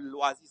parle de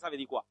loisir, ça veut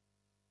dire quoi?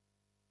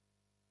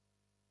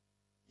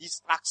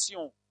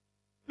 Distraction.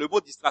 Le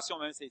mot distraction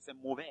même, c'est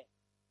mauvais.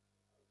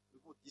 Le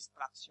mot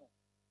distraction.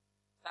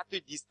 Ça te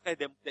distrait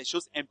des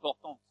choses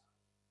importantes.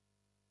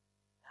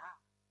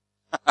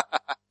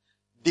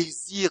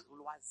 Désir,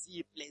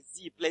 loisir,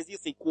 plaisir. Plaisir,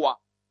 c'est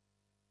quoi?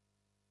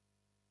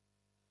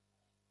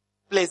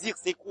 Plaisir,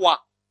 c'est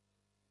quoi?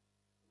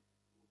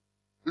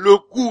 Le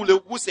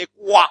goût, c'est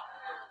quoi?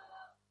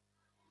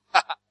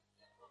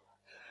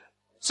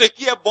 Ce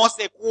qui est bon,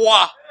 c'est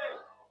quoi?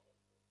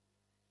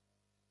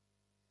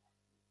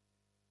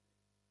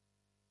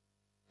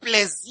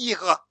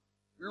 Plaisir,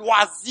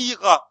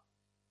 loisir.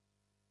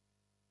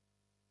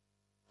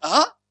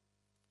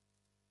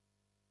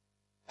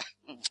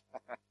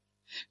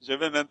 Je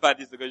vais même pas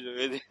dire ce que je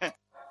veux dire.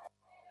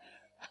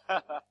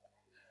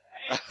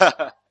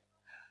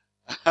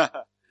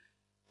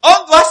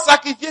 On doit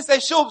sacrifier ces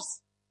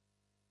choses.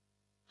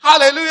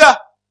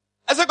 Alléluia.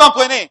 Est-ce que vous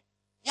comprenez?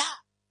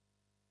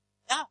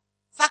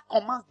 Ça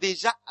commence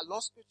déjà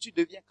lorsque tu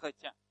deviens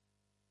chrétien.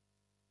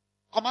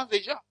 Commence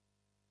déjà.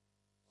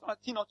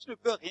 Sinon, tu ne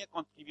peux rien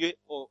contribuer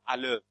à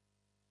l'œuvre.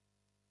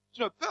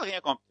 Tu ne peux rien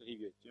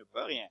contribuer. Tu ne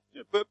peux rien. Tu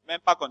ne peux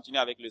même pas continuer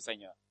avec le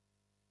Seigneur.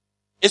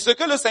 Et ce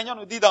que le Seigneur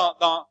nous dit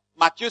dans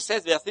Matthieu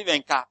 16, verset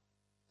 24,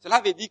 cela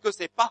veut dire que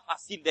c'est pas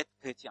facile d'être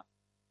chrétien.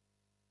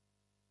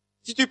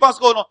 Si tu penses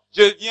que non,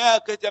 je viens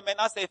chrétien,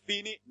 maintenant c'est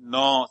fini.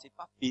 Non, c'est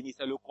pas fini,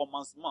 c'est le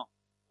commencement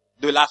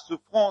de la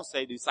souffrance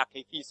et du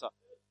sacrifice,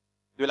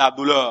 de la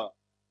douleur.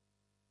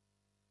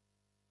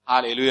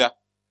 Alléluia.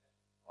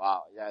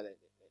 Wow,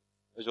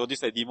 aujourd'hui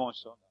c'est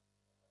dimanche.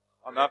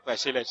 On a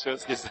prêché les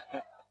choses qui sont...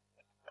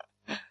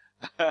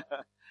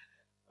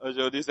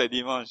 Aujourd'hui c'est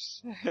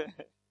dimanche.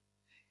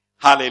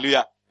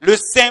 Alléluia. Le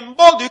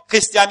symbole du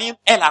christianisme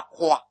est la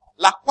croix.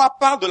 La croix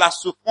parle de la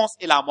souffrance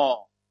et la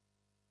mort.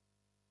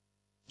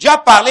 Dieu a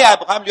parlé à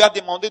Abraham, lui a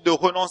demandé de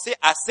renoncer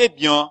à ses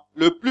biens,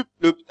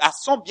 à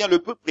son bien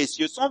le plus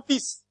précieux, son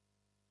fils.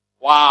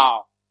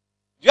 Waouh!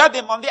 Dieu a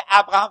demandé à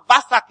Abraham,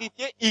 va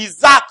sacrifier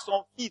Isaac,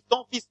 son fils,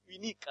 ton fils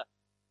unique.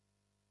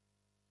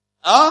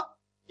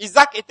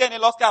 Isaac était né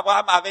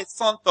lorsqu'Abraham avait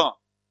 100 ans.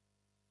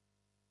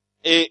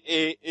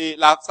 Et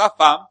sa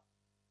femme,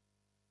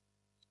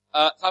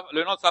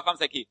 le nom de sa femme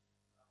c'est qui?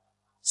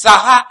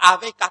 Sarah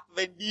avait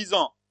 90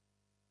 ans.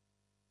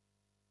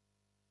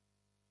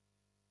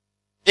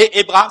 Et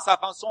Abraham, sa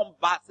femme,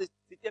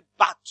 s'était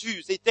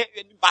battu, c'était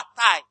une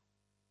bataille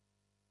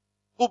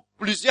pour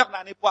plusieurs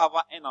années pour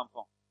avoir un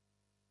enfant.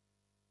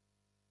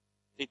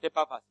 C'était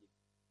pas facile.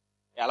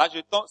 Et à l'âge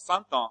de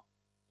 100 ans,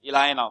 il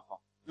a un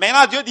enfant.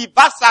 Maintenant, Dieu dit,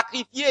 va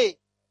sacrifier.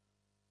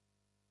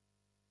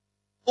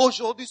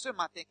 Aujourd'hui, ce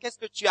matin, qu'est-ce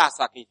que tu as à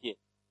sacrifier?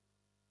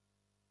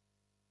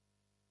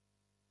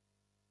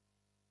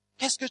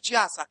 Qu'est-ce que tu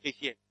as à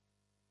sacrifier?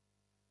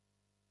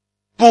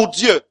 Pour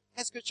Dieu.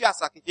 Qu'est-ce que tu as à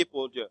sacrifier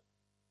pour Dieu?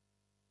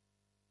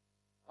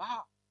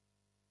 Wow.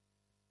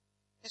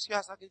 Qu'est-ce que tu as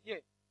à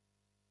sacrifier?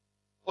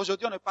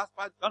 Aujourd'hui, on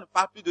ne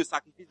parle plus de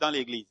sacrifice dans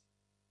l'église.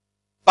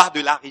 Pas de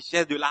la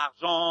richesse, de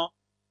l'argent,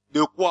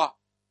 De quoi?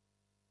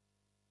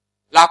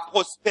 La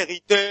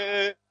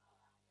prospérité,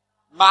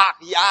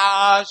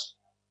 mariage,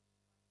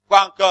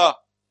 quoi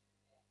encore?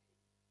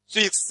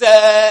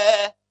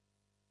 Succès.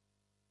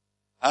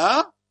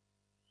 Hein?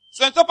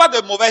 Ce ne sont pas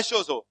de mauvaises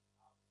choses. Oh.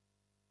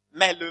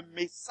 Mais le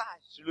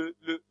message,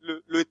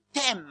 le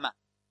thème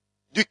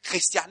du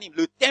christianisme,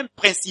 le thème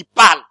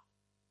principal,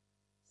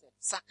 c'est le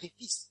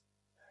sacrifice.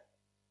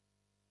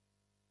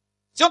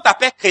 Si on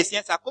t'appelle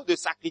chrétien, c'est à cause de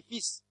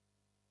sacrifice.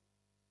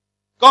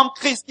 Comme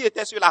Christ qui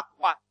était sur la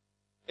croix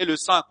et le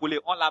sang a coulé,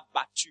 on l'a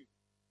battu,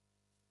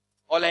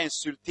 on l'a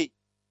insulté,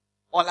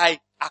 on l'a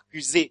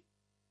accusé.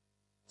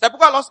 C'est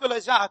pourquoi lorsque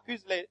les gens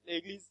accusent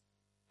l'Église,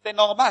 c'est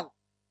normal.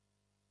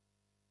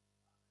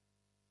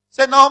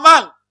 C'est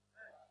normal.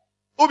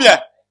 Ou bien,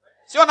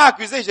 si on a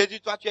accusé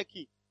Jésus, toi tu es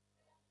qui?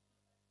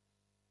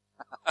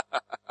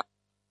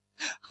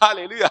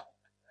 Alléluia.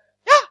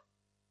 Yeah.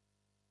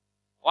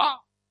 Wow.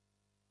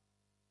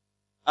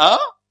 Hein?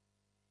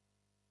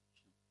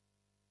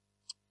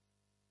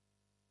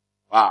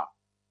 Wow.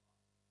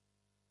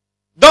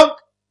 Donc,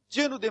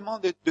 Dieu nous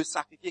demande de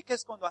sacrifier.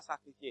 Qu'est-ce qu'on doit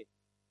sacrifier?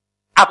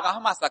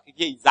 Abraham a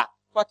sacrifié Isaac.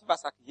 Toi, tu vas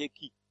sacrifier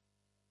qui?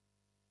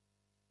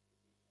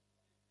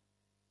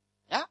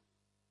 Hein?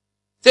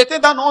 C'était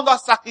dans nous, on doit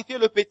sacrifier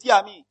le petit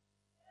ami.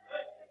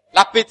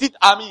 La petite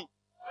amie.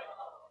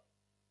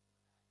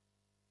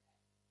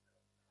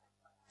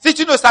 Si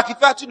tu ne sacrifies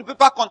pas, tu ne peux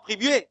pas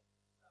contribuer.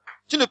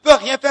 Tu ne peux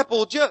rien faire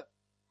pour Dieu.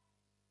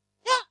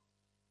 Yeah.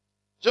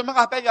 Je me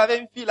rappelle, il y avait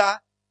une fille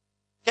là,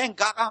 qu'un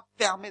gars a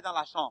fermé dans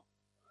la chambre.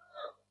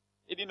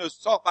 Il dit, ne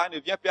sors pas, ne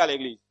viens plus à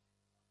l'église.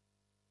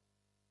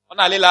 On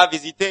allait la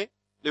visiter.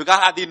 Le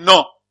gars a dit,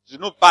 non, je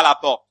n'ouvre pas la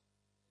porte.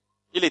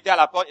 Il était à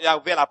la porte, il a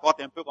ouvert la porte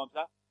un peu comme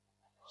ça.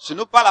 Je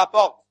n'ouvre pas la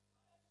porte.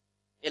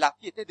 Et la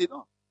fille était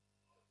dedans.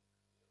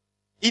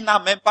 Il n'a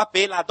même pas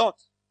payé la dot.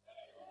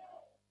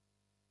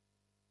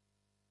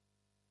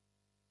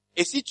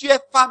 Et si tu es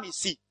femme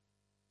ici,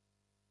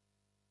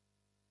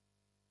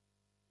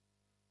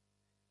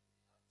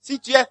 si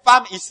tu es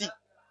femme ici,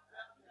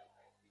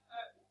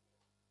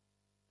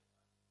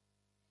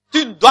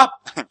 tu ne dois,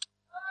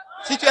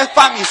 si tu es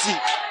femme ici,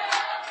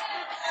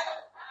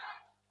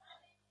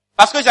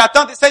 parce que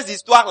j'attends ces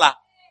histoires-là.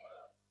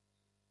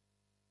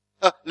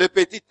 Le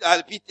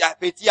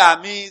petit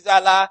ami,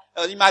 là,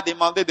 il m'a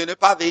demandé de ne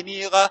pas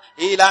venir,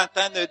 et il est en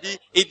train de dire,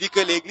 il dit que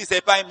l'église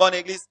n'est pas une bonne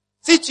église.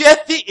 Si tu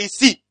es fille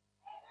ici,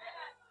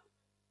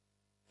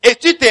 et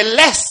tu te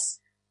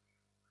laisses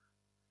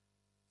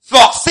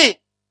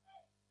forcer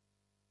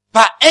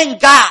par un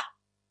gars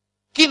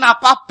qui n'a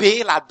pas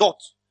payé la dot,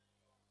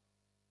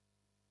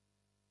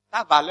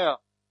 ta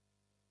valeur,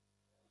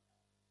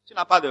 tu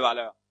n'as pas de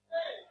valeur.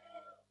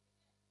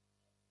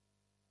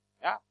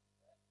 Yeah.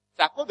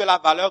 C'est à cause de la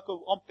valeur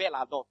qu'on paie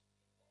la dot.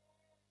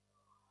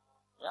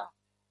 Yeah.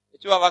 Et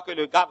tu vas voir que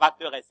le gars va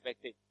te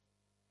respecter.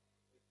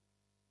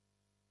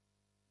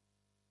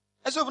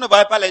 Est-ce que vous ne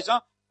voyez pas les gens,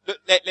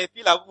 les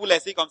filles là, vous vous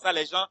laissez comme ça,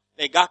 les gens,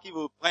 les gars qui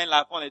vous prennent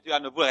la fond et tout,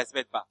 ne vous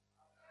respectent pas.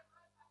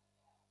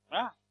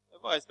 Yeah. Ne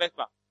vous respectent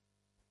pas.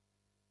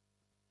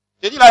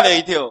 Je dis la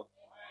vérité, oh.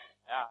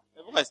 Yeah.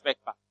 Ne vous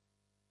respectent pas.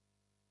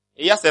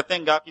 Et il y a certains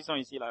gars qui sont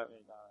ici là.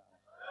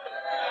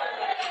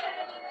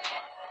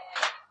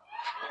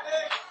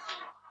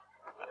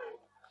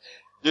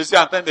 Je suis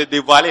en train de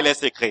dévoiler les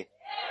secrets.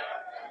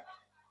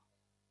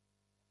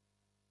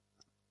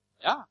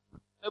 Yeah.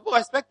 Ne vous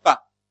respecte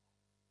pas.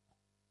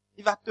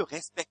 Il va te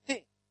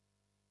respecter.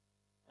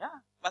 Yeah.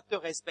 Il va te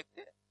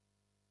respecter.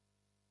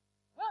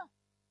 Yeah.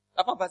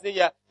 La fois passée,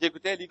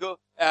 j'écoutais Ligo,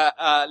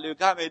 le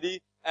gars me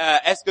dit,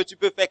 est-ce que tu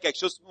peux faire quelque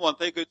chose pour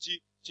montrer que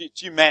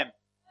tu m'aimes?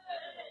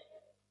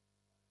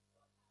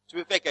 Tu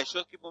peux faire quelque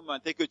chose qui peut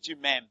montrer que tu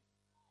m'aimes.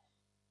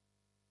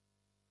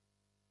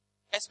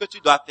 Qu'est-ce que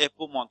tu dois faire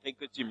pour montrer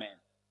que tu m'aimes?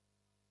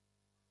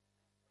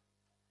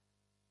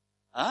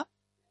 Hein?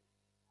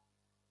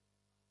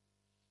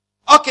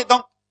 Ok,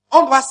 donc,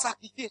 on doit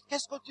sacrifier.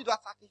 Qu'est-ce que tu dois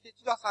sacrifier?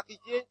 Tu dois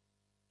sacrifier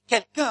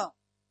quelqu'un.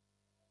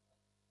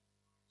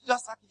 Tu dois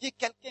sacrifier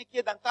quelqu'un qui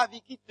est dans ta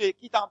vie,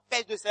 qui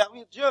t'empêche de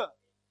servir Dieu.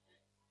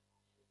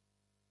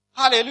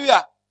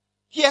 Alléluia.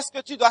 Qui est-ce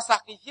que tu dois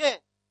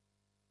sacrifier?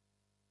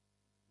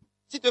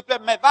 S'il te plaît,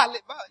 mais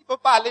il faut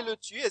pas aller le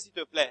tuer, s'il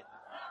te plaît.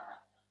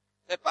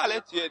 C'est pas aller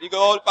le tuer. Dis,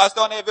 oh, le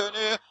pasteur on est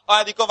venu, on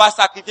a dit qu'on va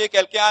sacrifier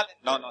quelqu'un.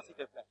 Non, s'il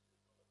te plaît.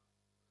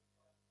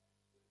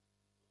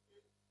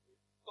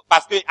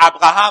 Parce que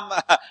Abraham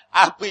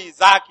a pris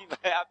Isaac, il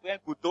a pris un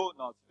couteau.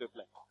 Non, s'il te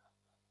plaît.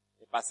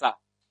 C'est pas ça.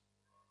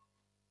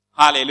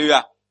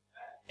 Alléluia.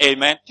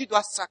 Amen. Tu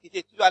dois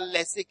sacrifier, tu dois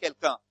laisser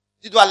quelqu'un.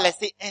 Tu dois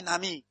laisser un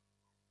ami.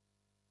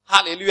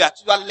 Alléluia.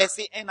 Tu dois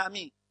laisser un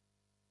ami.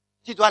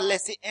 Tu dois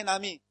laisser un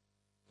ami.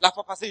 La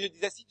fois passée, je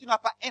disais, si tu n'as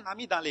pas un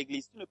ami dans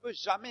l'église, tu ne peux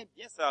jamais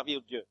bien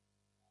servir Dieu.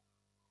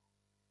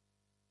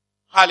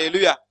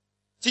 Alléluia.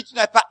 Si tu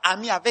n'es pas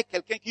ami avec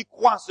quelqu'un qui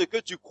croit en ce que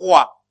tu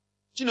crois,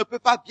 tu ne peux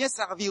pas bien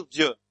servir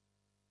Dieu.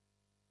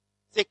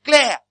 C'est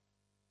clair.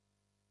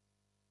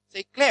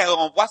 C'est clair,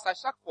 on voit ça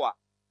chaque fois.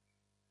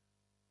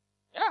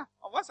 Yeah,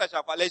 on voit ça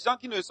chaque fois. Les gens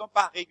qui ne sont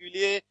pas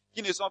réguliers,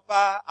 qui ne sont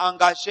pas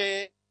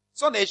engagés,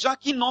 sont des gens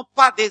qui n'ont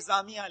pas des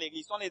amis en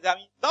l'église, sont des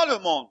amis dans le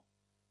monde.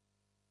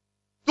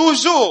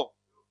 Toujours.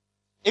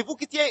 Et vous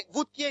qui êtes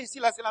ici,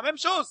 là, c'est la même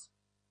chose.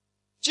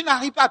 Tu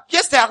n'arrives pas à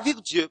bien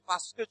servir Dieu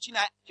parce que tu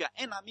as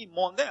un ami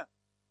mondain.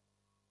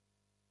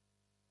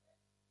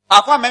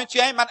 Parfois même, tu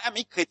as un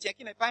ami chrétien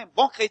qui n'est pas un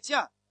bon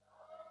chrétien.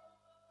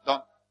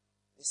 Donc,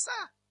 c'est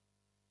ça.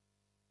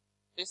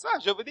 C'est ça,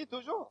 je vous dis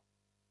toujours.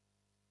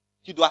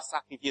 Tu dois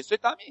sacrifier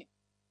cet ami.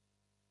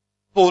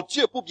 Pour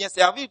Dieu, pour bien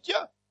servir Dieu.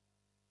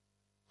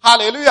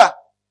 Alléluia.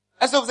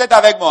 Est-ce que vous êtes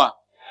avec moi?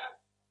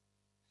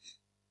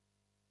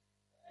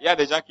 Il y a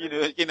des gens qui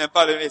n'aiment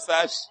pas le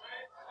message.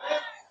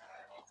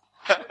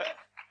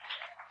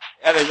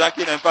 Il y a des gens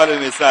qui n'aiment pas le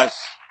message.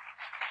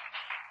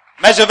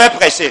 Mais je vais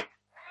prêcher.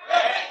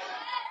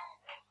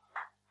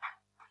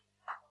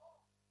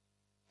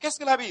 Qu'est-ce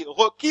que la Bible?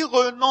 Qui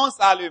renonce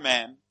à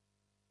lui-même,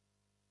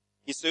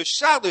 qui se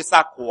charge de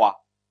sa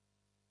croix,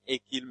 et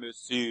qu'il me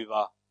suive.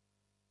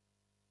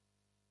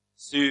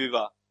 Suive.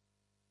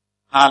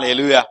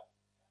 Alléluia.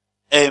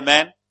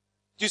 Amen.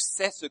 Tu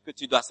sais ce que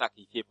tu dois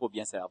sacrifier pour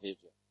bien servir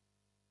Dieu.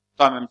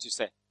 Toi-même, tu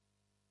sais.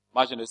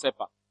 Moi, je ne sais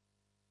pas.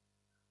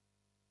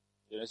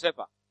 Je ne sais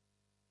pas.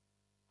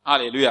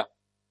 Alléluia.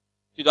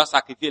 Tu dois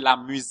sacrifier la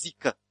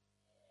musique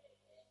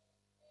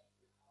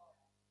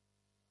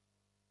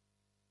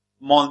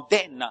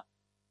mondaine.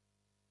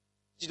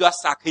 Tu dois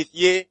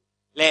sacrifier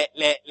les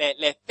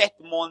fêtes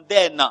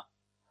mondaines.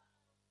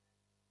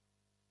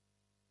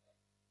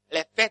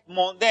 Les fêtes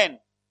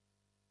mondaines.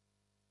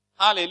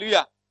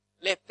 Alléluia.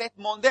 Les fêtes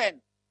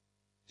mondaines.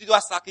 Tu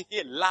dois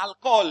sacrifier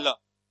l'alcool.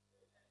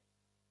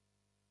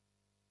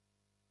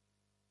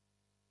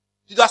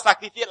 Tu dois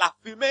sacrifier la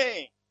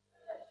fumée.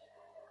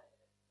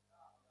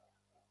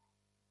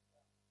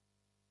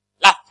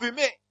 La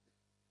fumée.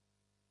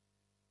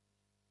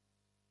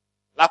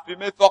 La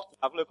fumée forte,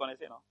 vous le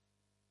connaissez, non?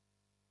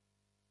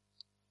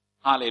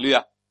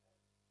 Alléluia.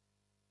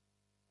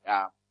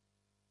 Yeah.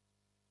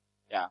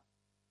 Yeah.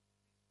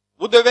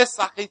 Vous devez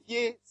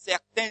sacrifier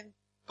certains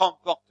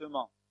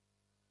comportements.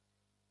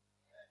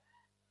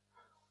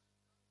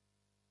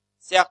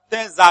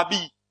 Certains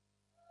habits.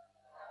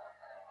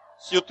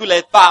 Surtout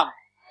les femmes.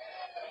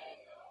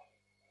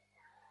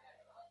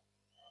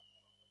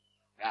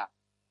 Yeah.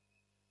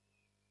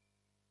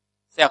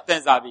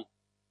 Certains habits.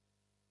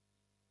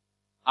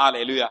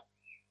 Alléluia.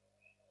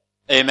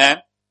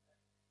 Amen.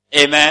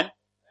 Amen.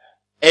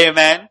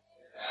 Amen.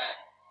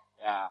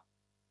 Yeah.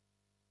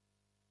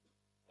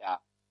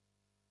 Yeah.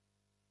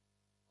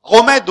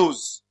 Romains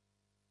 12.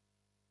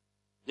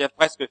 J'ai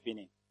presque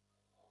fini.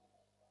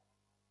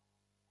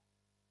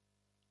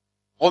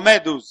 Romains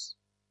 12.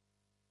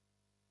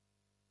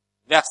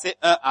 Verset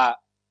 1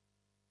 à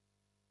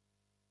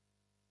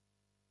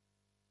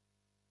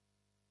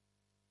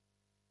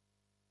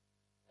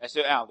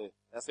verset 1 2.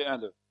 Verset 1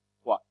 2.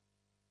 3.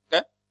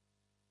 OK?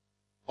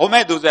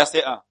 Romains 12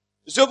 verset 1.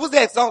 Je vous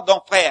exhorte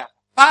donc, frères,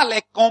 par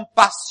les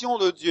compassions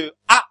de Dieu,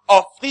 à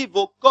offrir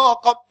vos corps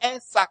comme un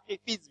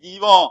sacrifice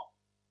vivant,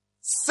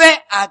 saint,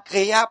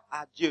 agréable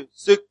à Dieu,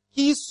 ce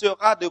qui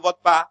sera de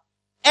votre part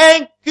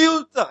un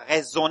culte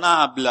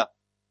raisonnable.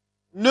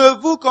 Ne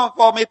vous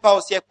conformez pas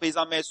au siècle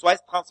présent, mais soyez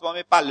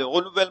transformés par le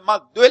renouvellement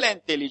de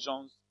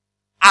l'intelligence,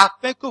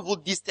 afin que vous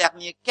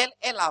discerniez quelle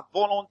est la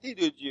volonté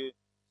de Dieu,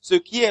 ce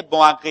qui est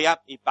bon,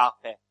 agréable et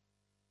parfait.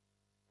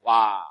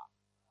 Waouh!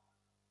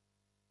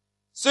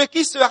 Ce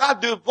qui sera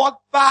de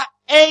votre part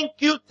un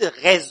culte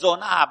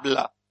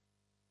raisonnable.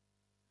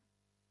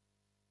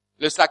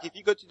 Le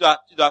sacrifice que tu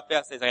dois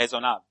faire, c'est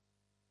raisonnable.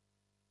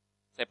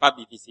 C'est pas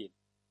difficile.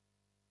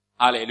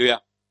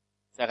 Alléluia.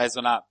 C'est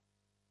raisonnable.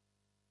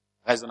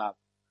 Raisonnable.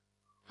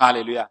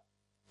 Alléluia.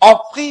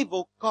 Offrez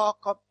vos corps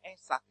comme un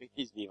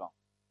sacrifice vivant.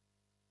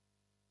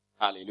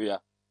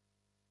 Alléluia.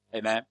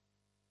 Amen.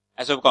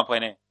 Est-ce que vous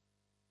comprenez?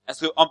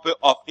 Est-ce qu'on peut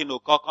offrir nos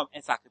corps comme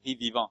un sacrifice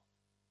vivant?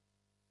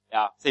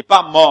 C'est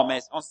pas mort,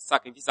 mais on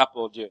sacrifie ça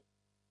pour Dieu.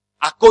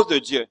 À cause de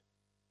Dieu.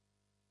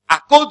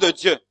 À cause de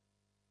Dieu.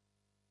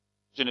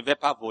 Je ne vais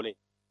pas voler.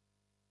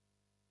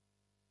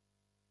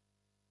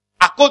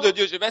 À cause de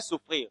Dieu, je vais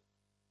souffrir.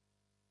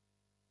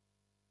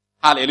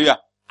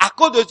 Alléluia. À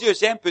cause de Dieu,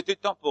 j'ai un petit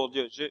temps pour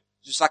Dieu.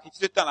 Je sacrifie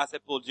ce temps-là, c'est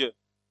pour Dieu.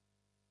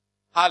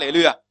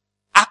 Alléluia.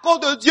 À cause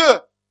de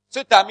Dieu,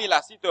 cet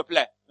ami-là, s'il te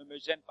plaît, ne me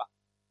gêne pas.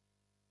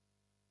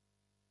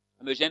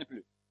 Ne me gêne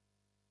plus.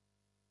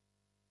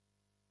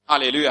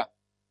 Alléluia.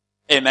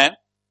 Amen.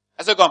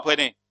 Est-ce que vous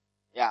comprenez?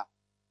 Yeah.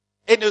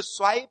 Et ne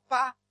soyez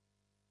pas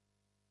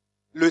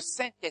le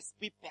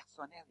Saint-Esprit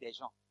personnel des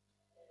gens.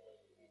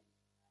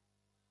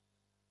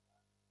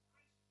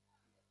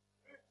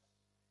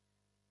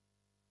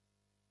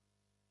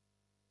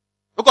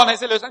 Vous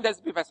connaissez le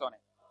Saint-Esprit personnel?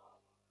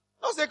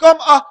 Non, c'est comme,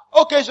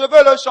 ok, je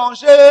veux le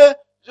changer,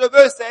 je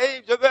veux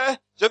essayer,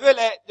 je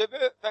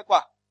veux faire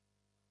quoi?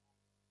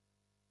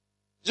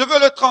 Je veux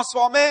le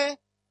transformer.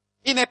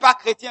 Il n'est pas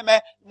chrétien, mais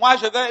moi,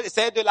 je vais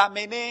essayer de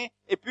l'amener,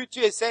 et puis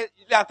il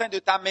est en train de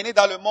t'amener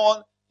dans le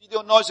monde. Tu dis,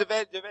 oh non, je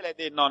vais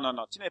l'aider.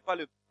 Non, tu n'es pas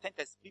le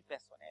Saint-Esprit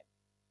personnel.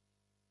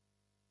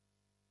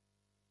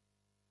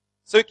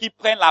 Ceux qui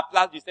prennent la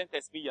place du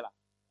Saint-Esprit, là.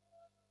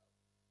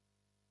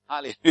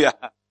 Alléluia.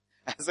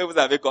 Est-ce que vous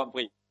avez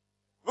compris?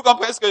 Vous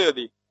comprenez ce que je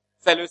dis?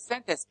 C'est le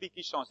Saint-Esprit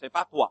qui change, c'est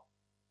pas toi.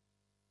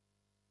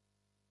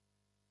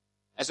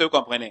 Est-ce que vous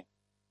comprenez?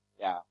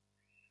 Yeah.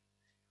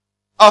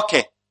 OK.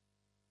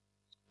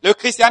 Le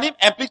christianisme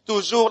implique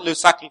toujours le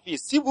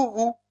sacrifice. Si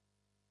vous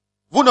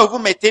ne vous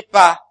mettez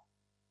pas,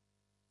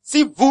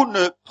 si vous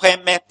ne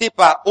permettez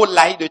pas aux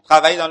laïcs de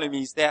travailler dans le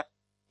ministère,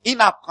 ils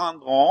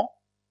n'apprendront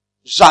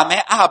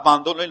jamais à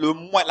abandonner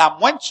la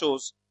moindre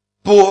chose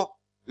pour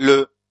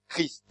le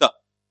Christ.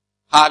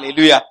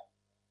 Alléluia.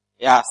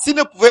 Yeah.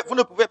 Vous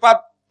ne pouvez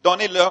pas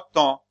donner leur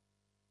temps.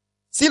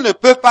 S'ils ne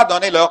peuvent pas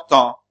donner leur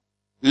temps,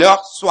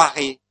 leur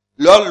soirée,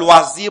 leur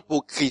loisir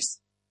pour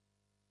Christ,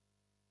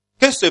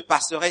 que se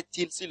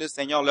passerait-il si le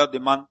Seigneur leur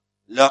demande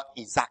leur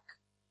Isaac?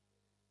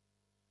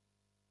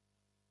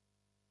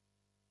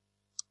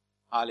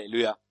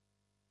 Alléluia.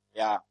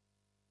 Yeah.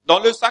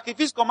 Donc le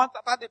sacrifice commence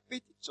par des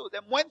petites choses,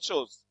 des moindres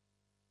choses.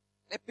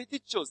 Les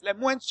petites choses, les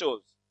moindres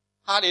choses.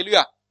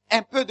 Alléluia.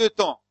 Un peu de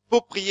temps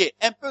pour prier,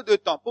 un peu de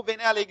temps pour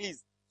venir à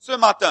l'église. Ce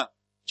matin,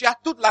 tu as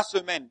toute la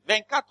semaine,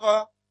 24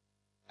 heures,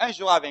 un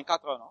jour à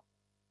 24 heures, non?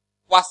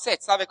 Fois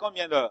 7, ça fait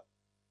combien d'heures?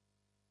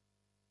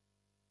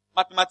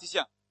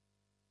 Mathématicien.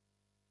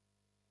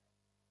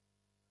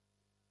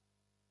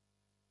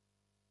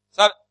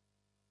 Ça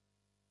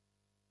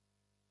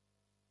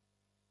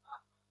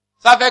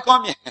fait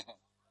combien?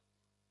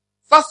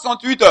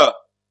 168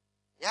 heures.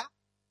 Yeah?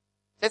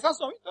 C'est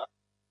 168 heures.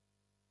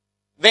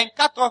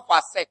 24 heures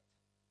fois 7.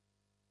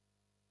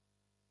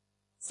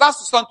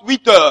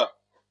 168 heures.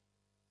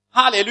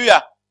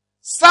 Alléluia.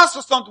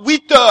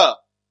 168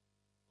 heures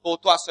pour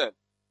toi seul.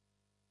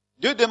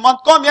 Dieu demande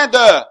combien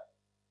d'heures?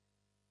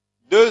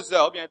 2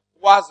 heures ou bien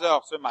 3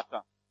 heures ce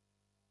matin.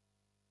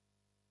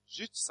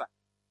 Juste ça.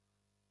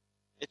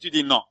 Et tu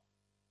dis non.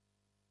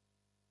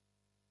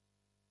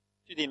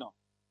 Tu dis non.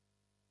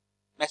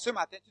 Mais ce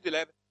matin, tu te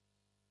lèves.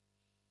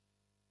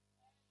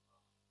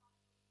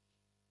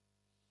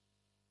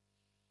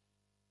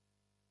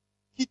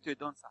 Qui te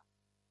donne ça?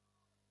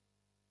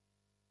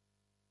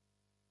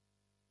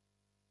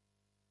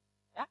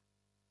 Hein?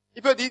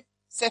 Il peut dire,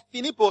 c'est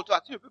fini pour toi,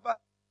 tu ne peux pas.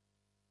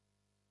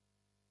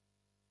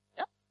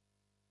 Hein?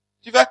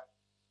 Tu veux?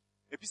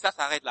 Et puis ça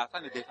s'arrête là, ça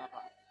ne descend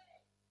pas.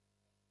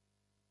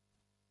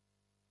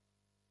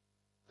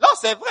 Non,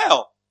 c'est vrai.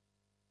 Oh.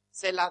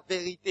 C'est la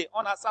vérité.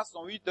 On a ça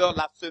 108 heures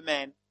la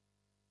semaine.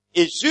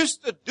 Et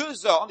juste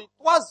 2 heures, on dit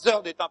 3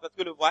 heures de temps, parce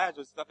que le voyage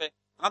aussi, ça fait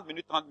 30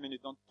 minutes.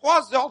 Donc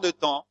 3 heures de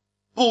temps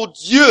pour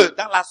Dieu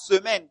dans la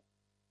semaine.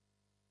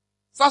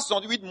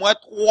 168 moins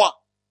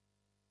 3.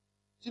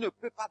 Tu ne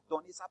peux pas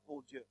donner ça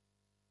pour Dieu.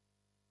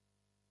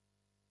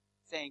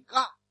 C'est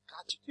ingrat,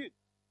 gratitude.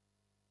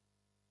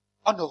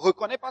 On ne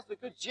reconnaît pas ce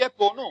que Dieu est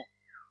pour nous.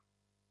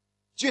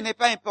 Dieu n'est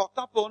pas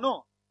important pour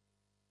nous.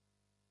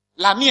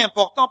 L'ami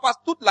important passe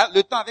tout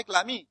le temps avec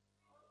l'ami.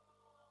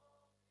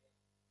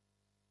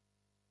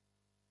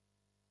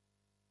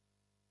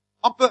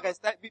 On peut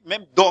rester,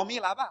 même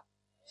dormir là-bas.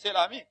 C'est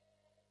l'ami.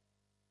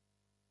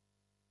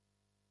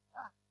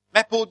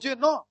 Mais pour Dieu,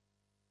 non.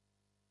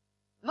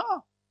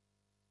 Non.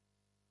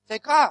 C'est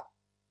grave.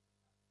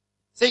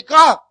 C'est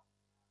grave.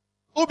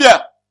 Ou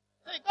bien,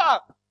 c'est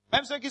grave.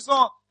 Même ceux qui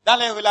sont dans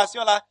les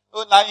relations là,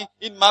 oh là,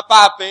 il ne m'a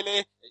pas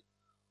appelé.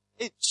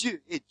 Et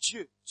Dieu.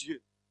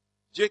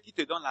 Dieu qui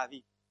te donne la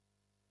vie.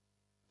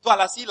 Toi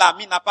là, si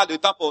l'ami n'a pas de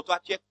temps pour toi,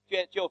 tu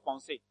es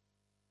offensé.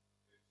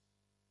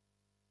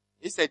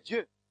 Et c'est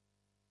Dieu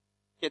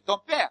qui est ton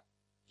Père,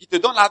 qui te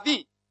donne la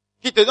vie,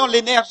 qui te donne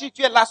l'énergie.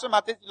 Tu es là ce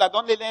matin, tu la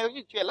donnes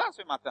l'énergie, tu es là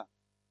ce matin.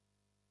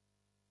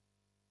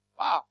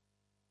 Wow.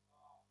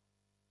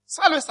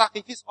 Sans le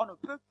sacrifice, on ne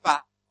peut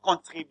pas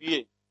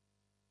contribuer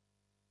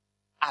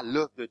à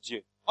l'œuvre de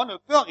Dieu. On ne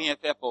peut rien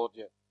faire pour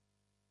Dieu.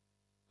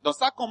 Donc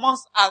ça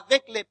commence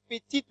avec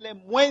les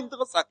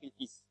moindres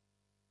sacrifices.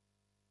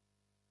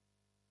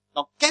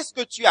 Donc qu'est-ce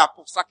que tu as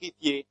pour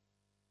sacrifier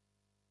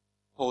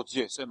pour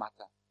Dieu ce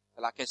matin?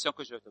 C'est la question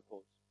que je te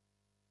pose.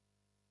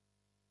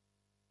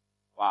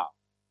 Wow.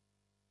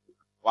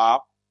 Wow.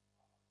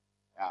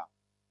 Yeah.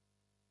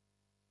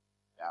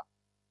 Yeah.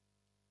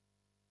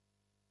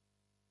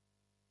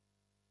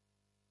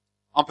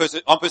 On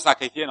peut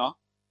sacrifier, non?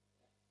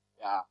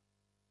 Yeah.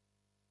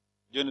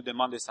 Dieu nous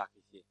demande de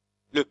sacrifier.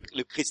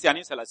 Le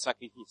christianisme, c'est le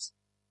sacrifice.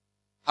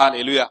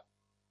 Alléluia.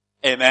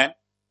 Amen.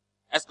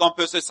 Est-ce qu'on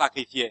peut se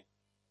sacrifier?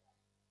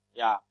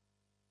 Yeah.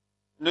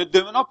 Ne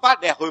devenons pas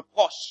des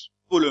reproches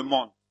pour le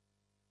monde.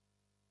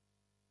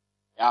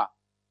 Yeah.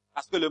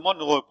 Parce que le monde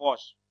nous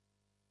reproche.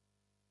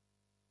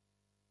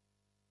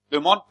 Le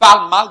monde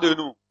parle mal de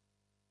nous.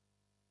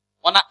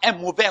 On a un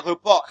mauvais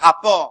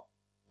rapport.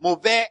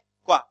 Mauvais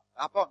quoi?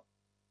 Rapport.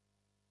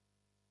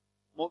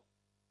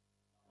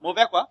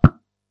 Mauvais quoi?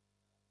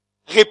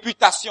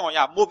 Réputation. Il y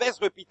a mauvaise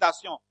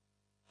réputation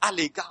à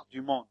l'égard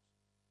du monde.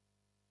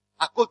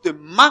 À cause de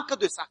manque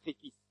de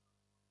sacrifice.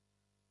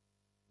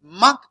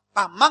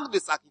 Par manque de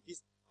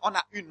sacrifice, on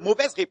a une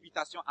mauvaise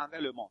réputation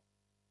envers le monde.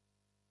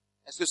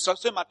 Est-ce que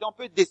ce matin, on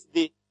peut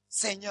décider,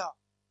 Seigneur,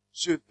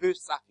 je veux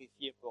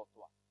sacrifier pour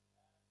toi.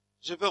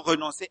 Je veux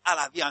renoncer à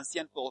la vie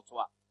ancienne pour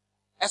toi.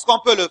 Est-ce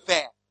qu'on peut le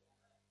faire?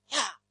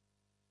 Yeah.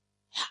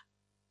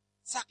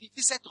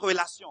 Sacrifier cette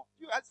relation.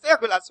 Cette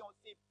relation,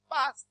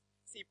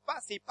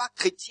 c'est pas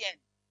chrétienne.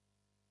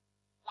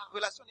 La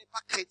relation n'est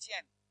pas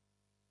chrétienne.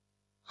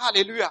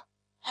 Alléluia.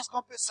 Est-ce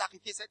qu'on peut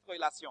sacrifier cette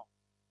relation?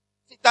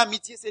 Cette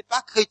amitié, c'est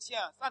pas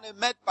chrétien. Ça ne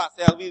m'aide pas à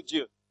servir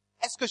Dieu.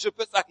 Est-ce que je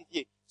peux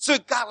sacrifier? Ce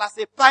gars-là,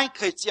 c'est pas un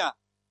chrétien.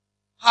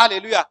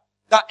 Alléluia.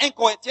 Dans 1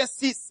 Corinthiens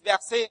 6,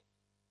 verset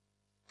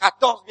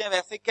 14, bien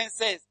verset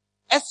 15-16.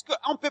 Est-ce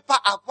qu'on ne peut pas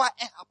avoir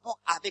un rapport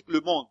avec le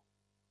monde?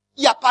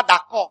 Il n'y a pas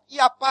d'accord. Il n'y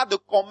a pas de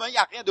commun. Il n'y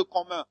a rien de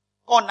commun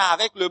qu'on a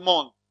avec le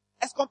monde.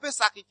 Est-ce qu'on peut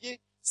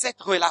sacrifier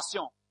cette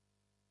relation?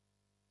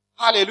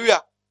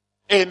 Alléluia.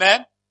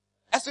 Amen.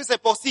 Est-ce que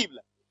c'est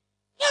possible?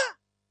 Yeah.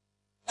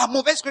 La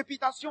mauvaise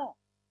réputation.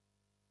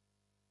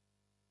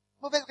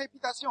 Mauvaise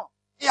réputation.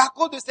 Et à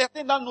cause de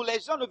certains d'entre nous, les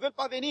gens ne veulent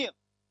pas venir.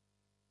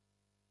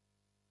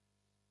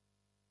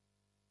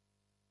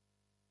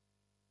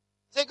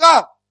 C'est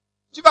grave.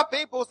 Tu vas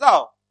payer pour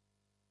ça.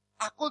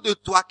 À cause de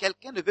toi,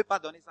 quelqu'un ne veut pas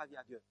donner sa vie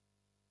à Dieu.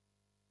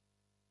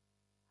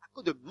 À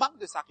cause de manque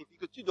de sacrifice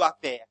que tu dois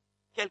faire,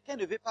 quelqu'un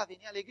ne veut pas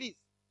venir à l'église.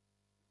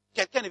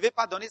 Quelqu'un ne veut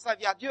pas donner sa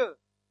vie à Dieu.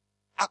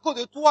 À cause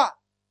de toi.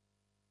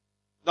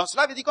 Donc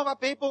cela veut dire qu'on va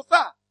payer pour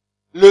ça.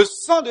 Le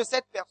sang de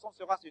cette personne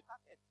sera sur ta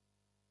tête.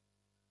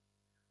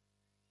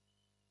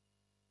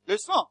 Le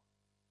sang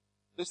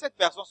de cette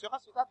personne sera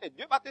sur ta tête.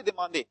 Dieu va te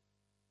demander.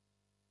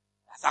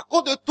 C'est à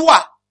cause de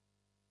toi.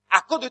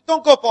 À cause de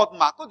ton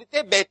comportement, à cause de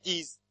tes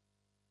bêtises,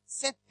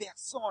 cette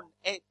personne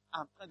est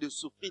en train de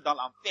souffrir dans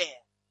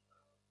l'enfer.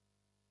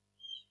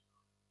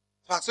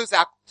 Parce que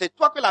c'est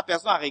toi que la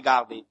personne a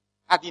regardé,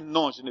 a dit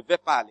non, je ne vais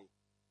pas aller.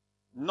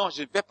 Non,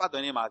 je ne vais pas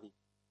donner ma vie.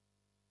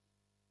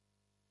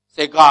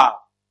 C'est grave.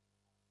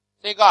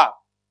 C'est grave.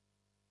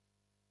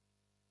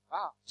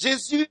 Ah.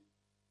 Jésus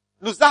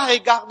nous a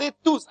regardé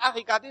tous, a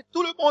regardé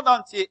tout le monde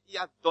entier. Il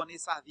a donné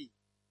sa vie.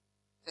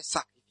 C'est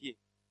sacrifié.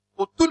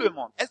 Pour tout le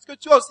monde. Est-ce que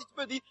tu aussi, tu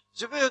peux dire,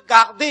 je veux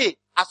regarder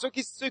à ceux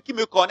qui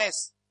me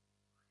connaissent,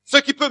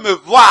 ceux qui peuvent me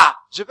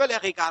voir, je veux les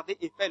regarder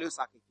et faire le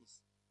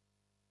sacrifice.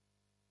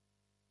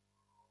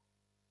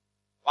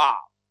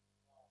 Waouh!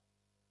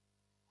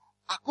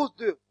 À cause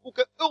d'eux, pour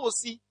que eux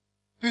aussi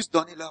puissent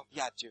donner leur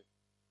vie à Dieu.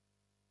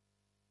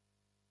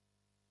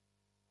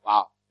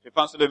 Waouh! Je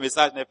pense que le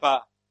message n'est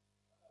pas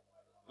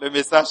le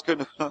message que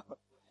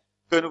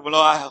nous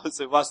voulons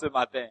recevoir ce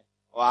matin.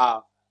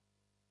 Waouh!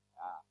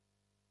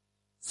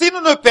 Si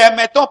nous ne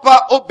permettons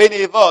pas aux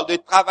bénévoles de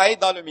travailler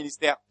dans le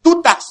ministère,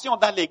 toute action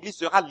dans l'église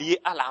sera liée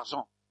à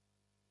l'argent.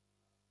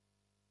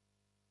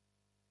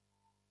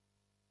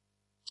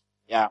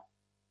 Yeah.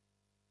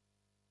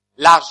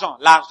 L'argent.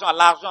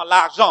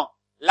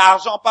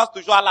 L'argent passe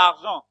toujours à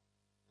l'argent.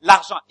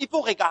 L'argent. Il faut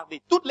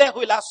regarder. Toutes les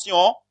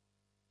relations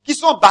qui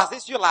sont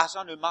basées sur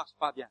l'argent ne marchent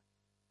pas bien.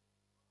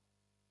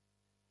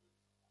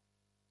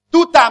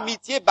 Toute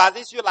amitié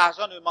basée sur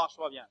l'argent ne marche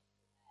pas bien.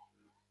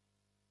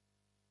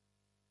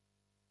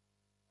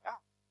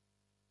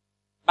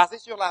 Basé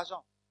sur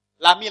l'argent.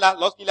 L'ami, là,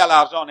 lorsqu'il a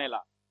l'argent, on est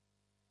là.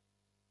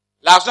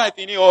 L'argent est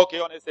fini, ok,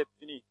 c'est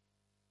fini.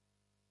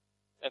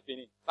 C'est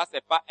fini. Ça,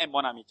 c'est pas une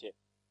bonne amitié.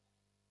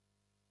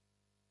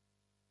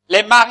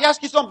 Les mariages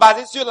qui sont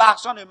basés sur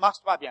l'argent ne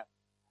marchent pas bien.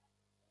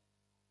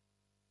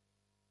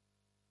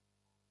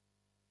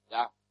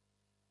 Yeah.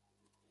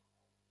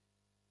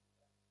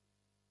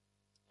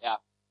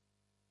 Yeah.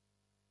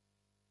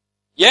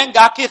 Il y a un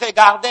gars qui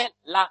regardait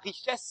la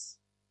richesse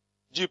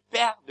du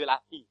père de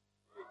la fille.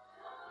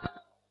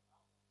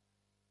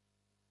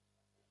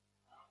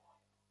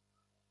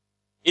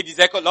 Il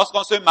disait que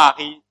lorsqu'on se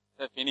marie,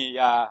 c'est fini,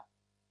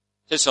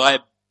 ce serait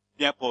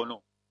bien pour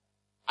nous.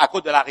 À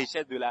cause de la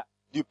richesse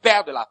du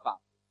père de la femme.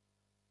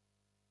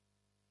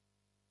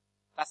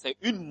 Ça, c'est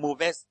une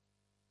mauvaise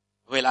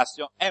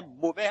relation, un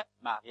mauvais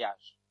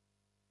mariage.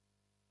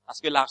 Parce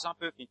que l'argent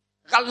peut finir.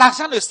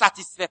 L'argent ne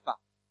satisfait pas.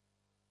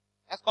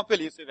 Est-ce qu'on peut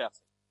lire ce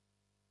verset?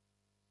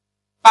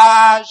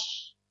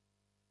 Page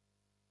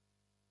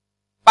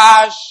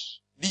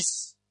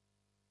 10.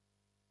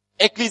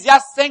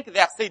 Ecclésiaste 5,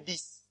 verset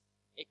 10.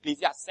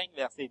 Ecclésiaste 5,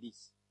 verset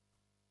 10.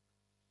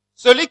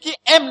 Celui qui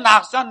aime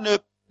l'argent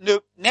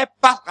n'est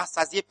pas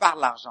rassasié par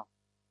l'argent.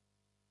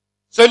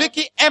 Celui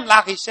qui aime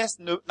la richesse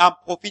n'en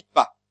profite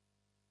pas.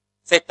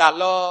 C'est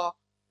alors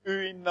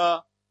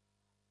une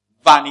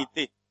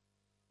vanité.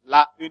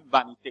 Là, une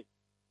vanité.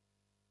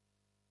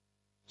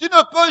 Tu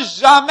ne peux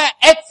jamais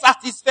être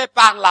satisfait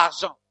par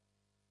l'argent.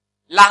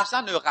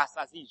 L'argent ne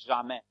rassasie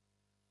jamais.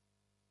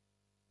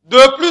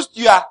 De plus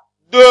tu as,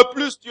 de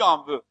plus tu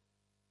en veux.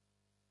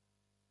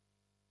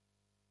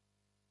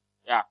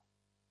 Yeah.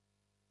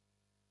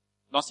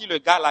 Donc si le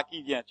gars là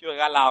qui vient, tu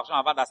regardes l'argent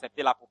avant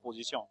d'accepter la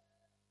proposition,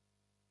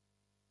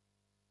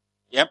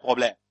 il y a un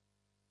problème.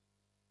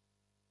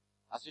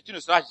 Parce que tu ne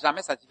seras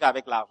jamais satisfait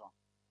avec l'argent.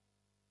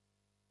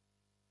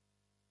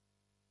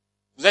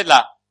 Vous êtes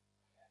là?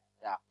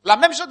 Yeah. La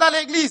même chose dans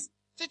l'église.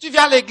 Si tu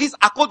viens à l'église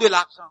à cause de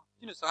l'argent,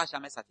 tu ne seras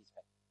jamais satisfait.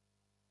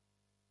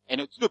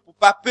 Et tu ne peux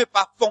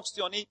pas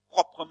fonctionner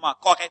proprement,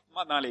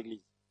 correctement dans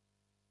l'église.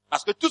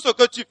 Parce que tout ce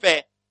que tu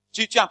fais,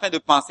 tu es en train de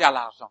penser à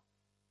l'argent.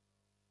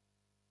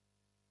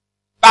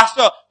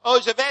 Pasteur,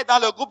 je vais dans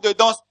le groupe de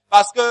danse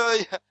parce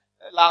que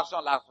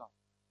l'argent.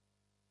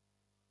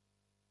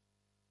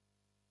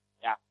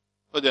 Yeah,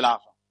 peu de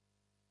l'argent.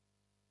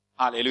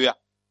 Alléluia.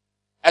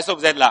 Est-ce que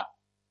vous êtes là?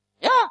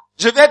 Yeah.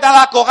 Je vais dans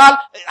la chorale,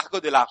 à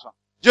cause de l'argent.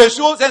 Je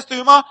joue aux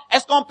instruments,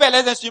 est-ce qu'on paie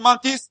les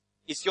instrumentistes?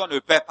 Ici, on ne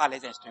paie pas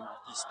les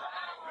instrumentistes.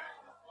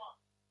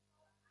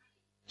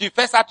 Tu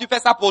fais ça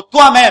pour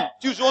toi-même.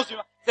 Tu joues aux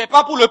instruments. C'est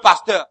pas pour le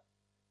pasteur.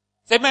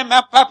 C'est même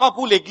pas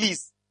pour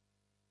l'église.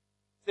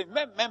 C'est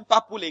même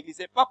pas pour l'église.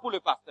 C'est pas pour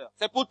le pasteur.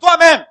 C'est pour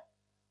toi-même.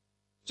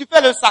 Tu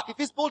fais le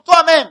sacrifice pour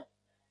toi-même.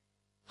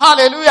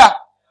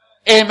 Alléluia.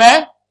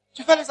 Amen.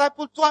 Tu fais le sacrifice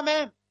pour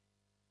toi-même.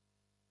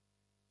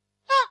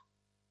 Ah.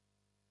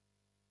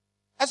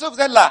 Est-ce que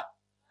vous êtes là?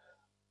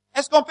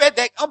 Est-ce qu'on peut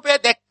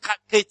être des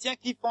chrétiens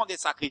qui font des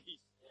sacrifices?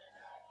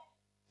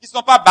 Qui ne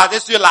sont pas basés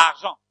sur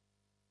l'argent.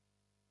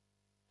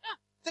 Ah.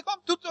 C'est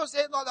comme tout aussi,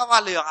 on doit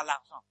avoir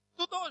l'argent.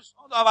 Tout aussi,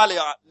 on doit avoir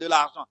de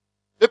l'argent.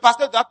 Le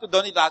pasteur doit te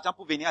donner de l'argent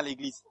pour venir à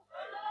l'église.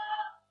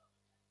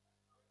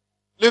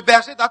 Le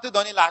berger doit te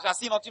donner de l'argent,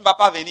 sinon tu ne vas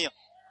pas venir.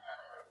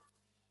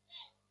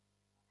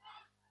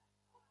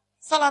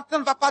 Ça,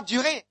 l'antenne ne va pas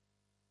durer.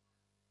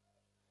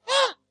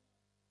 Ah.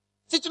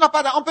 Si tu n'as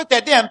pas d'argent, on peut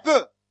t'aider un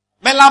peu.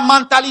 Mais la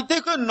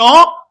mentalité que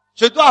non,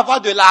 je dois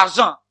avoir de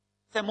l'argent,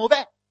 c'est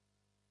mauvais.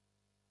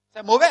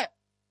 C'est mauvais.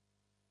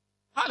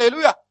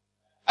 Alléluia.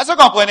 Est-ce que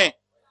vous comprenez?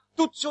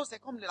 Toute chose, c'est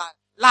comme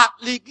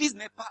l'église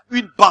n'est pas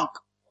une banque.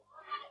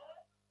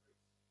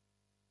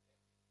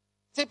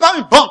 C'est pas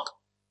une banque.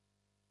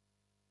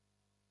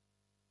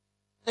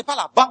 C'est pas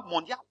la banque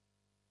mondiale.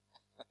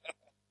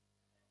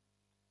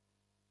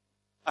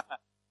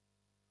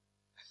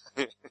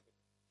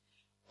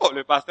 Oh,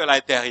 le pasteur là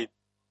est terrible.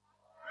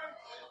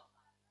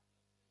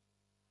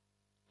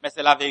 Mais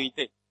c'est la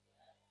vérité.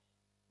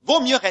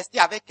 Vaut mieux rester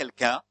avec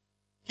quelqu'un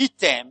qui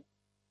t'aime,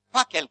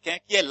 pas quelqu'un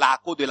qui est là à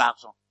cause de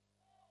l'argent.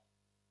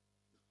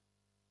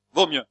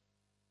 Vaut mieux.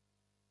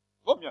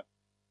 Vaut mieux.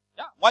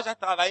 Moi,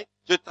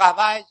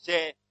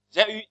 j'ai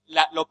eu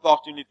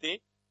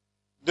l'opportunité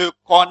de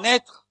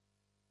connaître,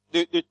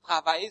 de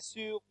travailler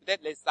sur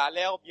peut-être les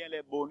salaires ou bien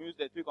les bonus,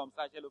 des trucs comme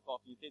ça. J'ai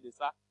l'opportunité de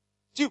ça.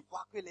 Tu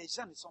vois que les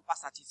gens ne sont pas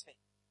satisfaits.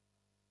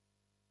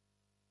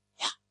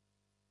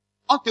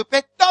 On te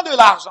paie tant de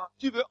l'argent,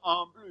 tu veux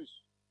en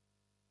plus.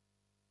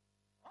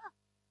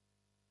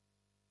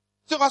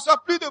 Tu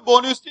reçois plus de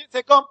bonus.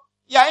 C'est comme,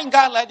 il y a un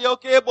gars là, il dit,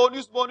 ok,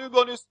 bonus.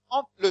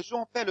 Le jour,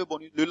 on fait le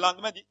bonus. Le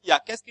lendemain, il dit,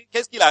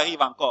 qu'est-ce qu'il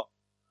arrive encore?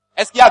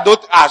 Est-ce qu'il y a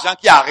d'autres argents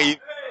qui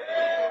arrivent?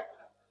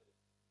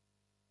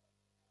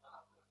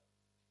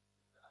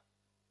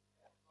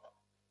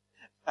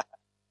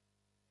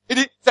 Il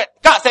dit,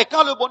 c'est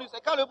quand le bonus?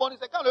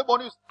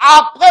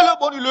 Après le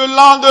bonus, le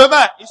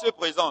lendemain, il se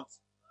présente.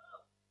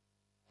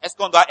 Est-ce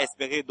qu'on doit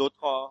espérer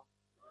d'autres?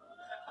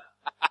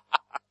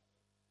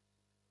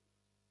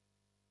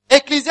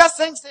 Ecclésiaste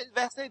 5,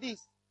 verset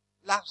 10.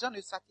 L'argent ne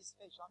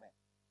satisfait jamais.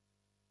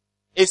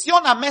 Et si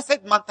on amène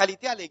cette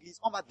mentalité à l'église,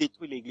 on va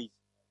détruire l'église.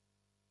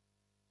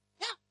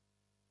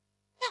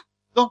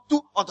 Donc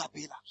tout, on doit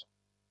payer l'argent.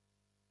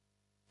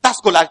 Ta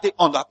scolarité,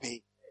 on doit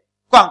payer.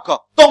 Quoi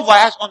encore? Ton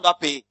voyage, on doit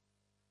payer.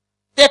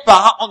 Tes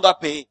parents, on doit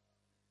payer.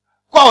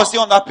 Quoi aussi,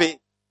 on doit payer?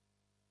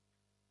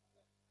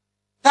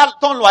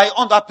 Ton loyer,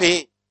 on doit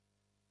payer.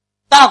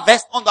 Ta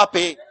veste, on doit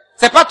payer.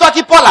 C'est pas toi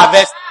qui portes la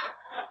veste.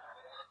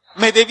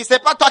 Mais David, c'est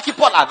pas toi qui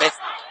portes la veste.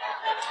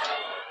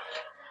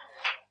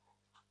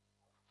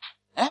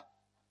 Hein?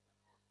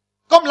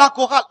 Comme la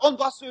chorale, on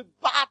doit se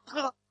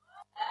battre.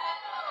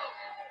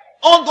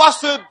 On doit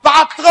se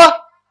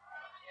battre.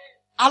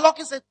 Alors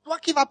que c'est toi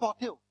qui vas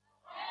porter.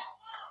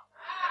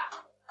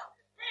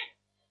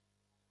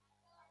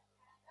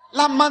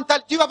 La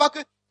mentalité, tu vas voir que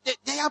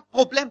il y a un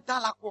problème dans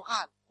la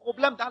chorale,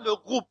 problème dans le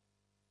groupe.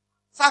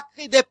 Ça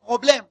crée des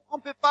problèmes. On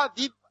peut pas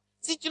vivre.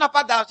 Si tu n'as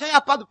pas d'argent, il n'y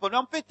a pas de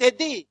problème. On peut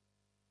t'aider.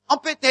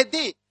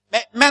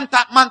 Mais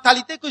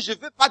mentalité que je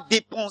veux pas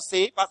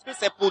dépenser parce que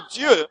c'est pour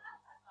Dieu.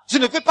 Je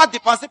ne veux pas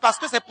dépenser parce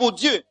que c'est pour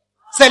Dieu.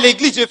 C'est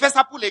l'église. Je fais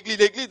ça pour l'église.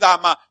 L'église,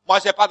 moi,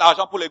 j'ai pas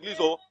d'argent pour l'église,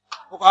 oh.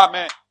 Pourquoi,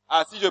 mais,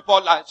 si je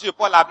porte la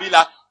Bible,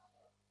 là.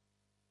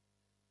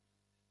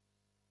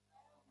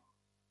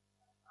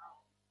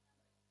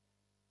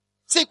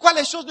 C'est quoi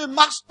les choses ne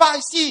marchent pas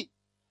ici?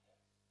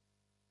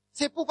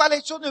 C'est pourquoi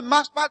les choses ne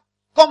marchent pas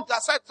comme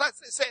ça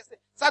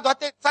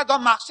doit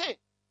marcher.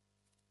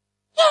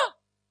 Yeah.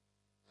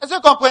 Est-ce que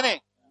vous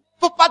comprenez?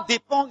 Faut pas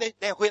dépendre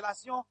des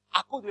relations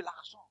à cause de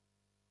l'argent.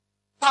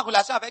 Ta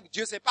relation avec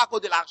Dieu, c'est pas à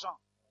cause de l'argent.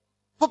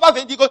 Faut pas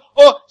venir dire,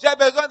 oh, j'ai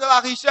besoin de la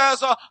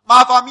richesse,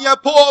 ma famille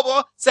est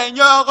pauvre,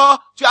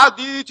 Seigneur, tu as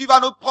dit, tu vas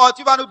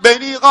nous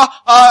bénir,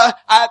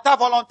 ta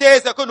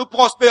volonté, c'est que nous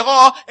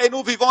prospérons et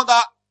nous vivons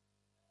dans...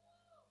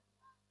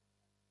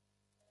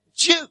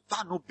 Dieu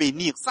va nous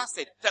bénir. Ça,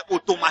 c'est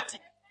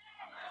automatique.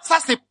 Ça,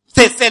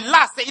 c'est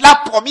là. Il a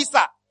promis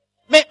ça.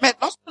 Mais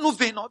lorsque nous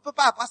venons, on ne peut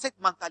pas avoir cette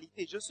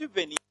mentalité. Je suis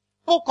venu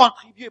pour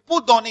contribuer,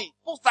 pour donner,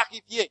 pour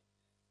sacrifier.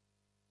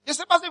 Je ne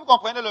sais pas si vous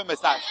comprenez le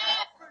message.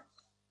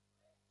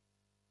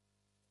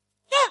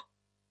 Yeah.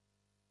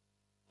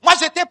 Moi,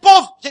 j'étais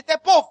pauvre,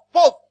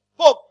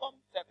 comme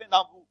certains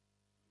d'entre vous.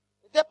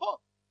 J'étais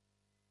pauvre.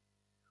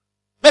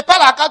 Mais par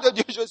la grâce de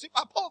Dieu, je ne suis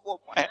pas pauvre au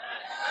point.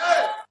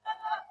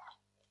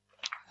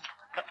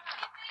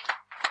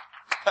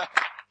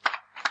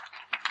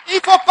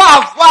 Il faut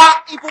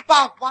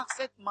pas avoir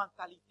cette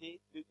mentalité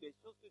de quelque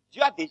chose que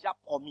Dieu a déjà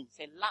promis.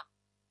 C'est là.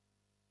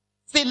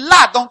 C'est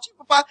là, donc tu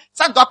peux pas,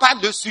 ça ne doit pas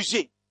être le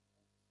sujet.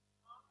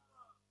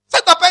 Ça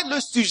ne doit pas être le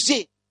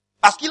sujet.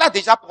 Parce qu'il a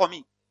déjà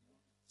promis.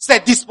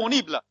 C'est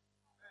disponible.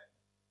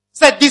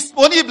 C'est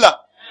disponible.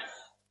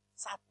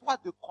 C'est à toi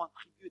de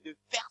contribuer, de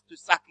faire, de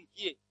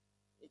sacrifier.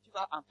 Et tu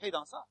vas entrer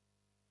dans ça.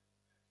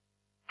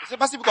 Je ne sais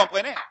pas si vous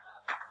comprenez.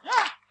 Yeah.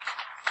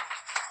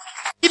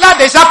 Il a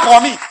déjà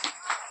promis.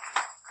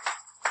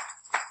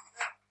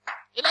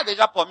 Il a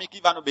déjà promis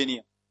qu'il va nous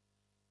bénir.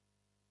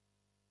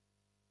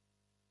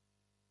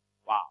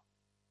 Wow.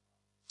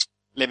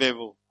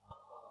 Levez-vous.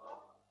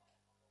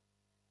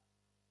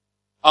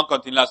 On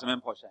continue la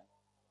semaine prochaine.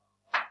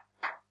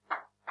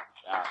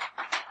 Yeah.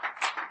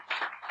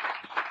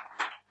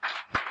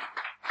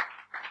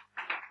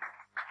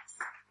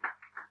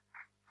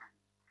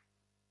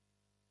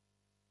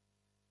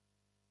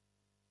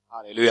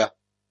 Alléluia.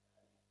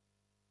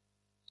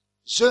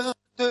 Je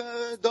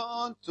te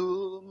donne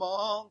tout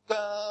mon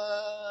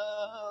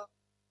cœur.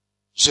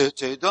 Je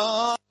te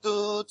donne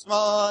toute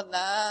mon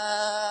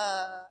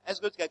âme.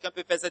 Est-ce que quelqu'un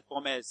peut faire cette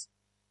promesse?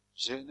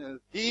 Je ne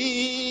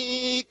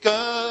vis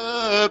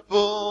que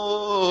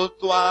pour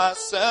toi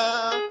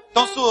seul.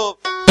 Ton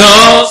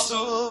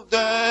souffle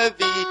de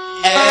vie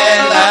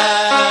est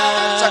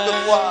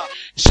là.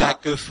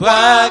 Chaque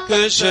fois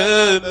que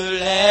je me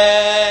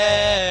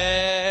lève,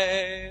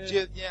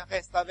 Dieu vient,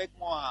 reste avec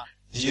moi.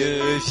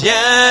 Dieu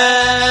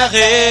vient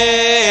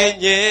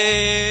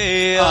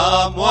régner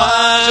en moi.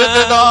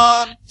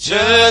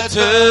 Je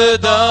te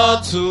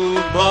donne tout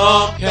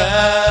mon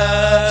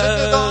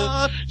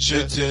cœur. Je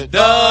te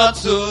donne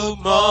tout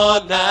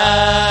mon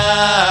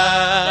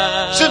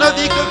âme. Je ne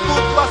vis que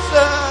pour toi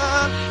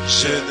seul.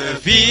 Je ne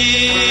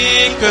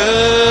vis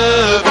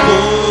que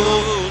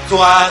pour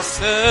toi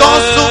seul. Ton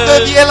souffle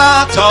de vie est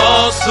là.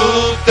 Ton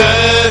souffle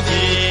de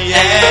vie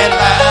est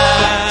là.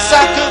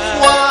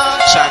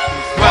 Chaque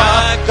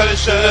fois que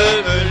je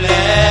me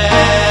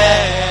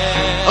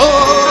lève, oh,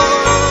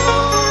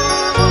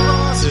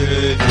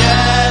 Dieu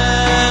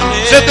vient.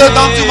 Je te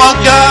donne tout mon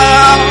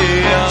cœur.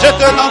 Je te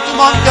donne tout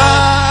mon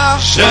cœur.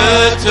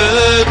 Je te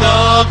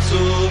donne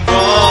tout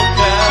mon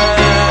cœur.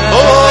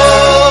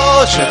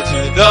 Oh, je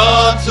te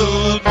donne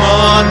toute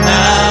mon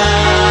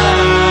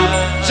âme.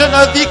 Je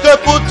ne vis que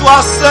pour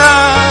toi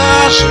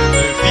seul. Je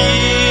ne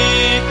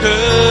vis que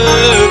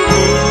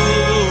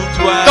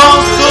pour toi. Ton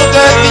souffle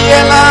de vie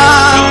est là.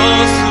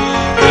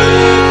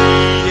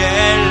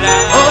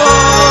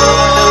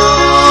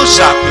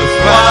 Chaque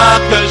fois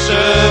que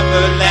je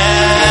me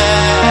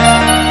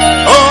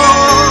lève, oh,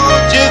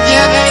 Dieu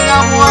vient régner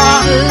en moi.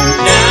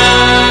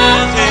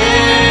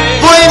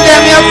 Pour une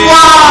dernière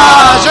fois,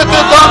 je te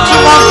donne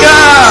tout mon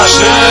cœur.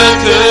 Je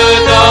te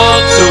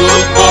donne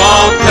tout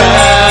mon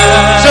cœur.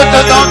 Je te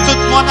donne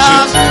toute mon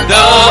âme. Je te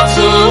donne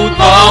toute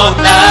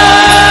mon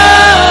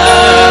âme.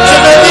 Je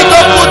ne vis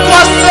que pour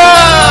toi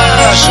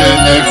seul. Je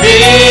ne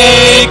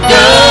vis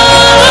que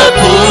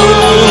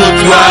pour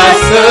toi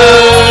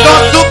seul. Ton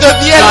souffle de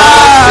vie est là.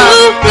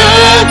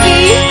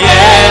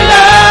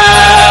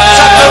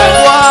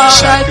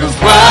 Chaque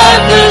fois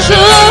que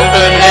je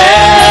me lève,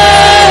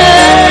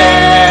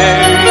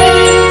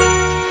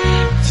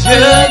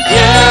 Dieu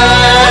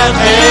vient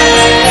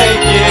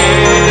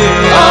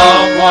régner en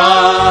moi.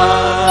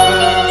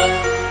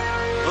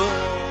 Oh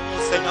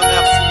Seigneur,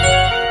 merci.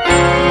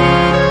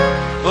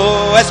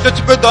 Oh, est-ce que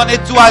tu peux donner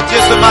tout à Dieu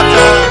ce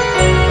matin?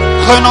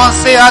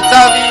 Renoncer à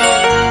ta vie.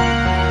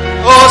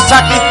 Oh,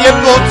 sacrifier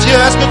pour Dieu.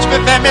 Est-ce que tu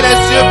peux fermer les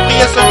yeux,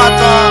 prier ce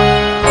matin?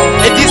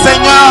 Et dis,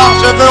 Seigneur,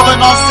 je veux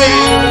renoncer.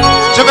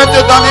 Je veux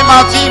te donner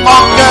ma vie,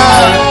 mon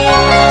cœur.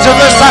 Je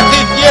veux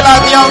sacrifier la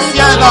vie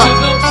ancienne.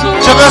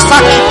 Je veux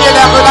sacrifier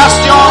les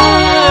relations.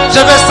 Je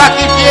veux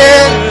sacrifier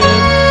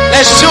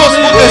les choses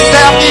pour te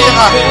servir.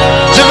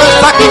 Je veux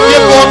sacrifier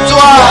pour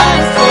toi.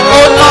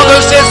 Au nom de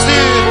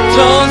Jésus.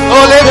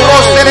 Oh, les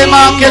grosses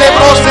éléments, que les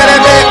grosses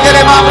éléments, que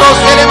les membres,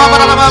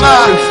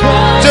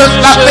 Dieu,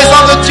 la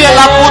présence de Dieu est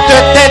là pour te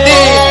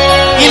t'aider.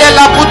 Il est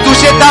là pour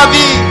toucher ta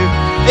vie.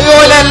 Et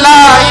oh, il est là,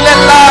 il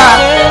est là.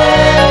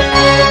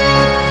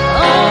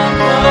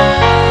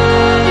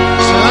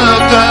 Je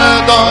te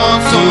donne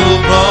tout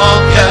mon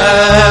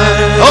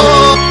cœur. Oh,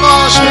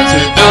 je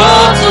te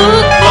donne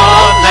toute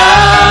mon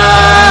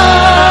âme.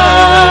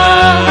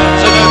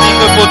 Je ne vis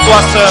que pour toi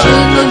seul. Je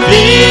ne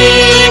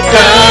vis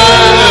que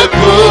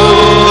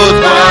pour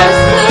toi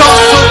seul. Ton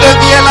souffle de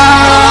vie est là.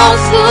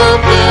 Ton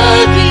souffle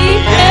de vie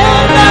est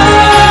là.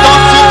 Ton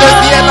souffle de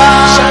vie est là.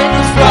 Chaque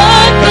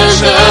fois que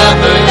je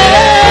me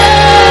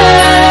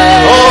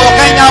lève. Oh,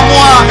 règne à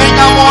moi.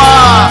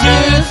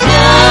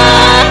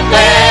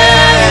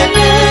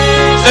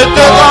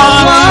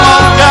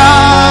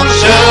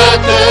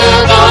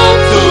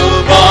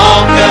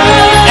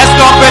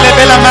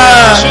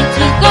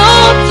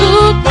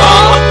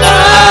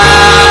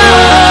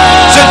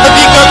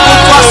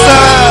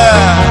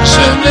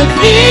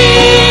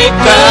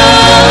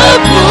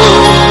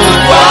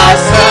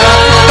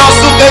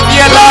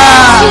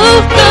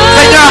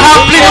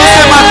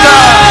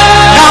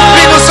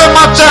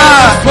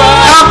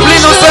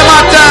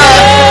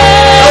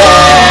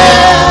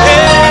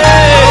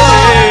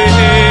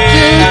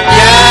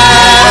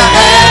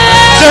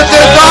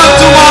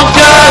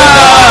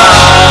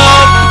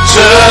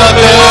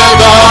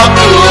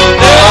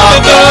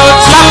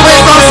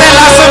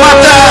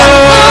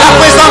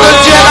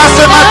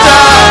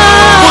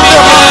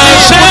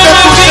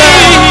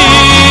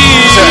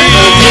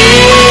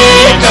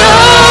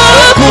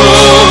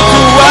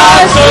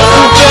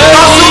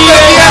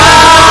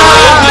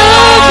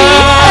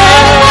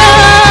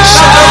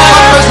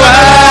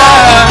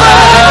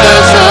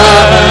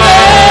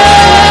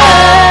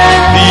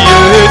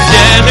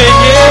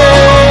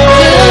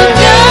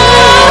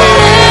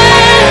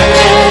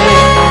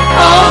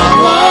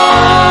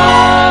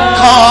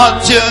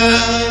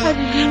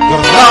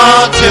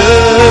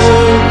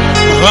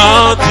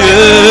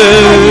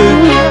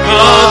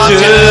 Mon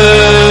Dieu.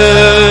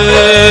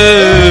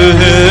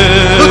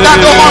 Nous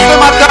t'adorons ce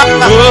matin.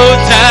 Nous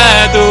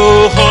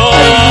t'adorons.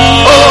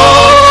 Oh,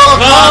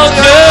 mon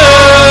Dieu.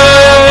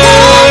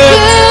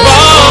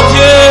 Mon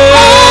Dieu.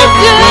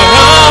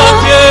 Mon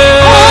Dieu.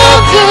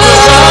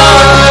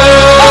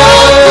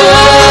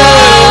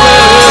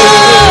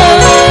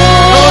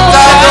 Nous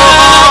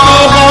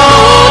t'adorons.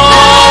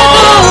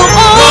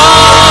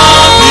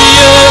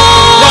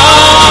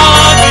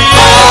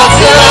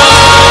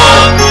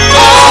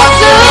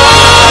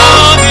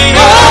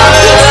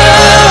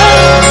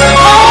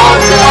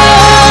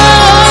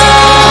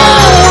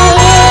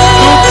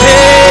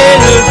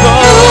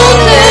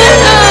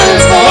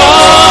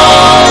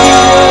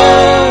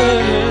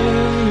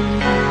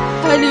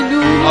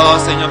 Oh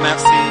Seigneur,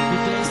 merci.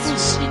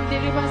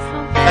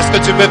 Est-ce que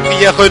tu veux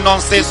prier,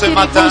 renoncer ce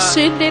matin?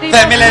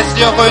 Fermez les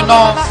yeux,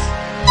 renonce.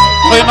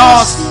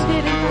 Renonce.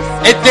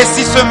 Et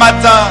décide ce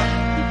matin.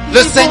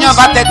 Le Seigneur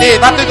va t'aider,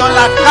 va te donner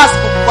la grâce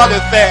pour pouvoir le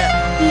faire.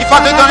 Il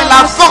va te donner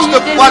la force de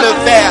pouvoir le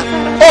faire.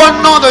 Au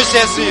nom de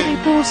Jésus.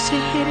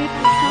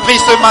 Prie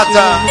ce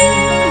matin.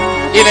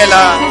 Il est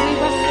là.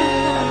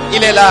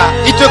 Il est là.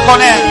 Il te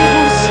connaît.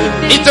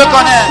 Il te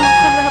connaît.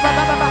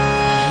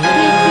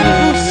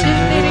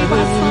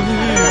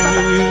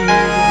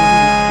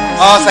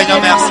 Oh Seigneur,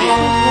 merci.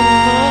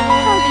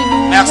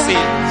 Merci.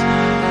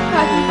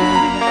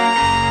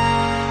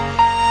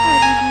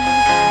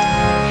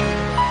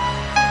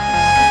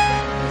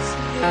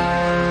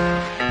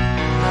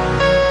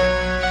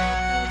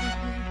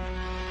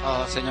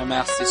 Oh Seigneur,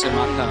 merci ce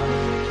matin.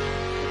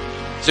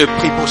 Je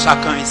prie pour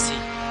chacun ici.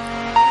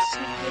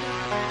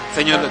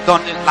 Seigneur,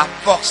 donne la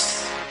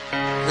force,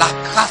 la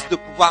grâce de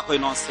pouvoir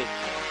renoncer,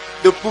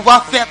 de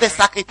pouvoir faire des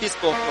sacrifices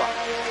pour toi,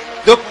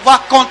 de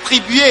pouvoir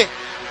contribuer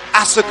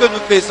à ce que nous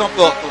faisons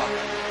pour toi.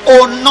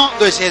 Au nom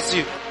de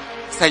Jésus.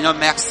 Seigneur,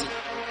 merci.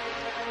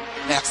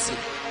 Merci.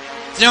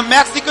 Seigneur,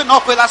 merci que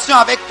notre relation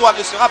avec toi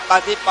ne sera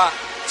basée pas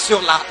sur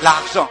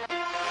l'argent,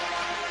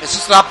 mais ce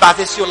sera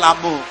basée sur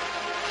l'amour,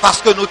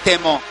 parce que nous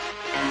t'aimons.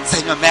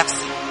 Seigneur,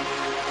 merci.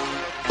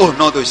 Au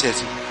nom de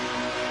Jésus.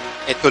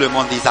 Et tout le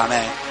monde dit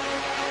Amen.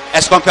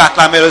 Est-ce qu'on peut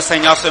acclamer le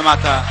Seigneur ce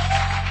matin?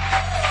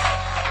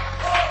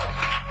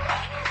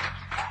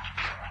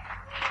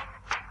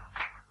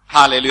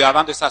 Alléluia.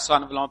 Avant de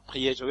s'asseoir, nous voulons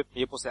prier. Je veux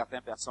prier pour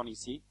certaines personnes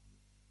ici.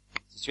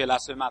 Si tu es là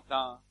ce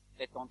matin,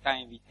 peut-être on t'a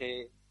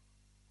invité,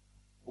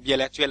 ou bien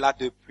là, tu es là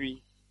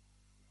depuis,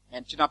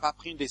 mais tu n'as pas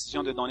pris une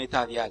décision de donner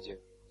ta vie à Dieu.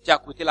 Tu as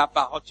écouté la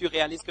parole, tu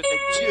réalises que c'est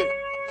Dieu.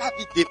 Ta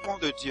vie dépend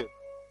de Dieu.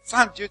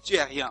 Sans Dieu, tu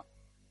es rien.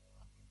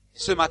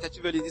 Ce matin,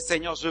 tu veux lui dire,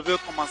 Seigneur, je veux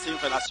commencer une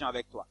relation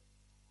avec toi.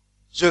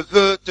 Je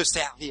veux te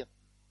servir.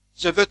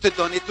 Je veux te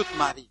donner toute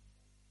ma vie.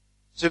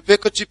 Je veux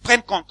que tu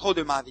prennes contrôle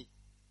de ma vie.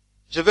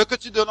 Je veux que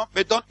tu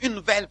me donnes une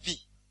nouvelle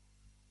vie.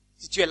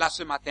 Si tu es là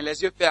ce matin,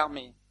 les yeux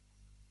fermés,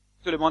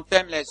 tout le monde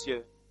t'aime les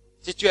yeux.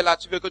 Si tu es là,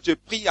 tu veux que je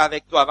prie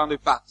avec toi avant de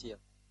partir.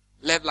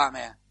 Lève la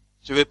main.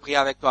 Je veux prier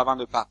avec toi avant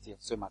de partir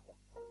ce matin.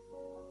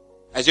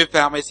 Les yeux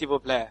fermés, s'il vous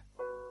plaît.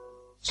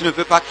 Tu ne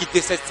veux pas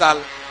quitter cette salle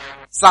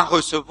sans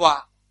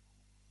recevoir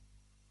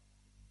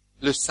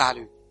le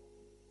salut,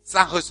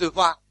 sans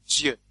recevoir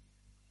Dieu,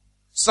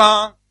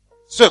 sans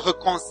se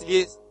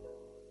réconcilier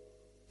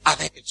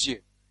avec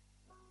Dieu.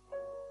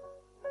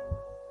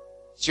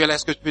 Tu es là,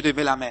 est-ce que je peux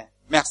lever la main?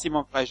 Merci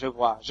mon frère, je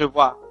vois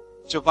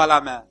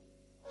la main,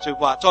 je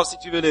vois. Toi aussi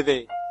tu veux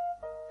lever.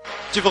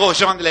 Tu veux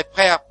rejoindre les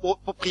frères pour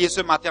prier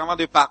ce matin avant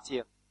de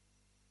partir.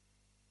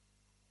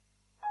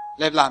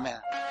 Lève la main.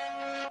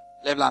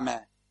 Lève la main.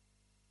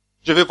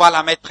 Je veux voir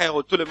la main très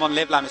haute. Tout le monde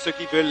lève la main. Ceux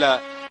qui veulent,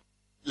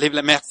 lève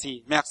la main.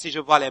 Merci. Merci, je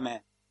vois les mains.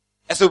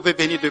 Est-ce que vous pouvez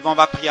venir devant? On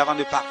va prier avant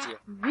de partir.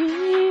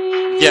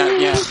 Viens.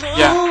 Viens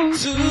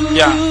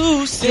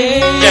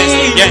ici.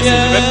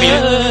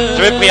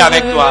 Je vais prier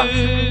avec toi.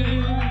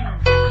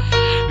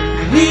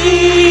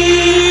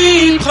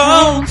 Oui,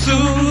 prends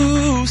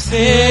tout,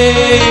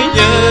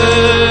 Seigneur.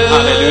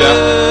 Alléluia.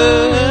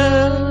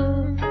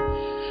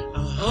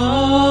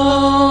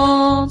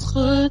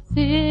 Entre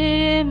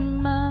tes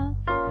mains,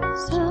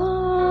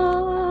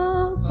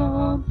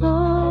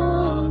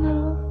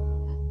 j'abandonne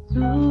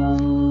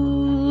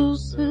tout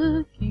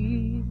ce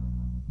qui est.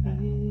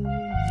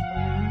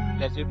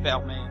 Les yeux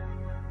fermés.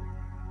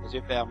 Les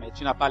yeux fermés.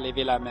 Tu n'as pas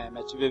levé la main,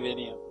 mais tu veux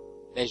venir.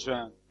 Les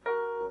jeunes.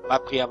 Va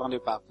prier avant de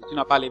partir. Tu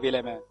n'as pas levé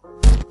les mains,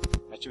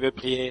 mais tu veux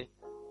prier.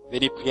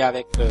 Venir prier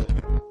avec eux.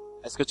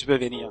 Est-ce que tu peux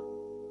venir?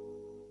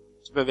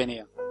 Tu peux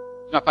venir.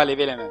 Tu n'as pas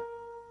levé les mains,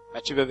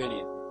 mais tu veux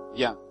venir.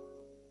 Viens.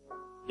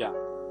 Viens.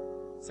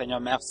 Seigneur,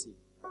 merci.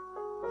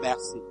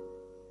 Merci.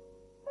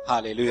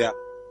 Alléluia.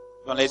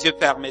 Dans les yeux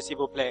fermés, s'il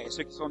vous plaît. Et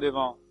ceux qui sont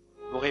devant,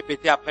 vous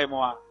répétez après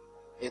moi.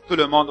 Et tout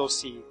le monde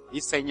aussi.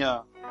 Dis,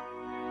 Seigneur,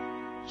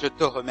 je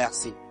te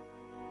remercie.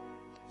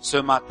 Ce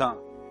matin,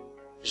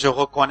 je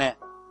reconnais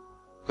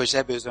que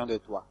j'ai besoin de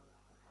toi.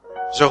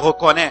 Je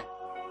reconnais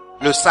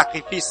le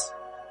sacrifice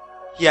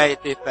qui a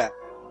été fait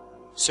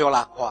sur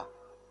la croix.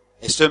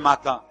 Et ce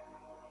matin,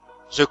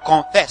 je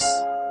confesse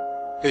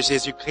que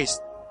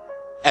Jésus-Christ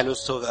est le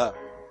Sauveur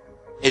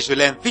et je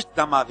l'invite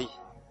dans ma vie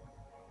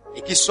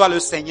et qu'il soit le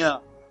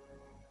Seigneur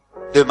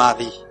de ma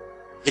vie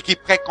et qu'il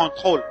prenne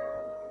contrôle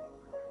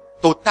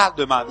total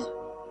de ma vie.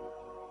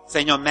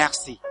 Seigneur,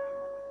 merci.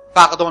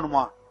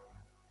 Pardonne-moi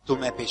tous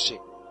mes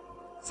péchés.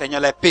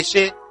 Seigneur, les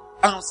péchés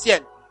anciens,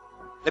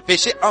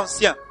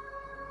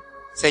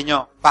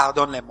 Seigneur,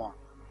 pardonne-les-moi.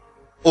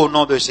 Au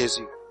nom de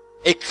Jésus.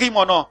 Écris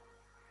mon nom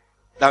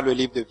dans le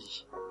livre de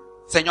vie.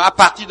 Seigneur, à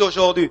partir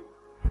d'aujourd'hui,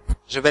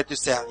 je vais te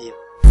servir.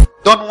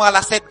 Donne-moi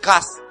là cette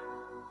grâce.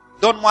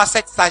 Donne-moi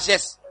cette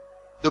sagesse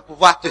de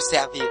pouvoir te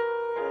servir.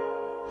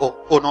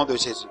 Au nom de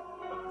Jésus.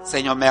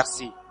 Seigneur,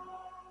 merci.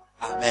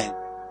 Amen.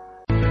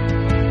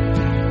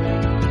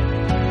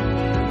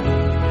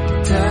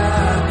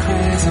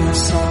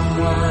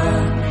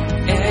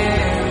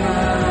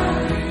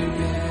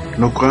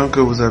 Nous croyons que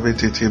vous avez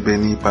été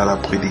bénis par la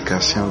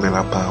prédication de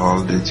la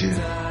parole de Dieu.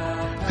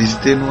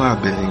 Visitez-nous à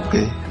Belling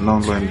Bay, non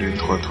loin du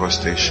Trottoir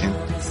Station,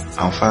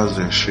 en face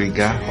de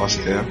Shriga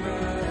Hostel.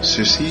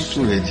 Ceci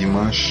tous les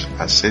dimanches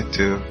à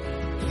 7h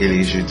et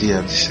les jeudis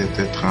à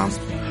 17h30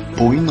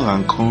 pour une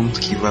rencontre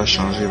qui va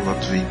changer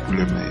votre vie pour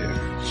le meilleur.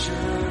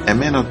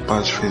 Aimez notre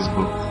page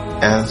Facebook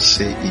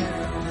LCI,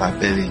 la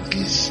Belle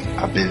Église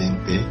à Belling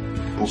Bay,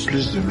 pour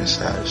plus de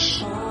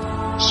messages.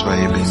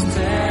 Soyez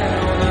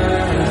bénis.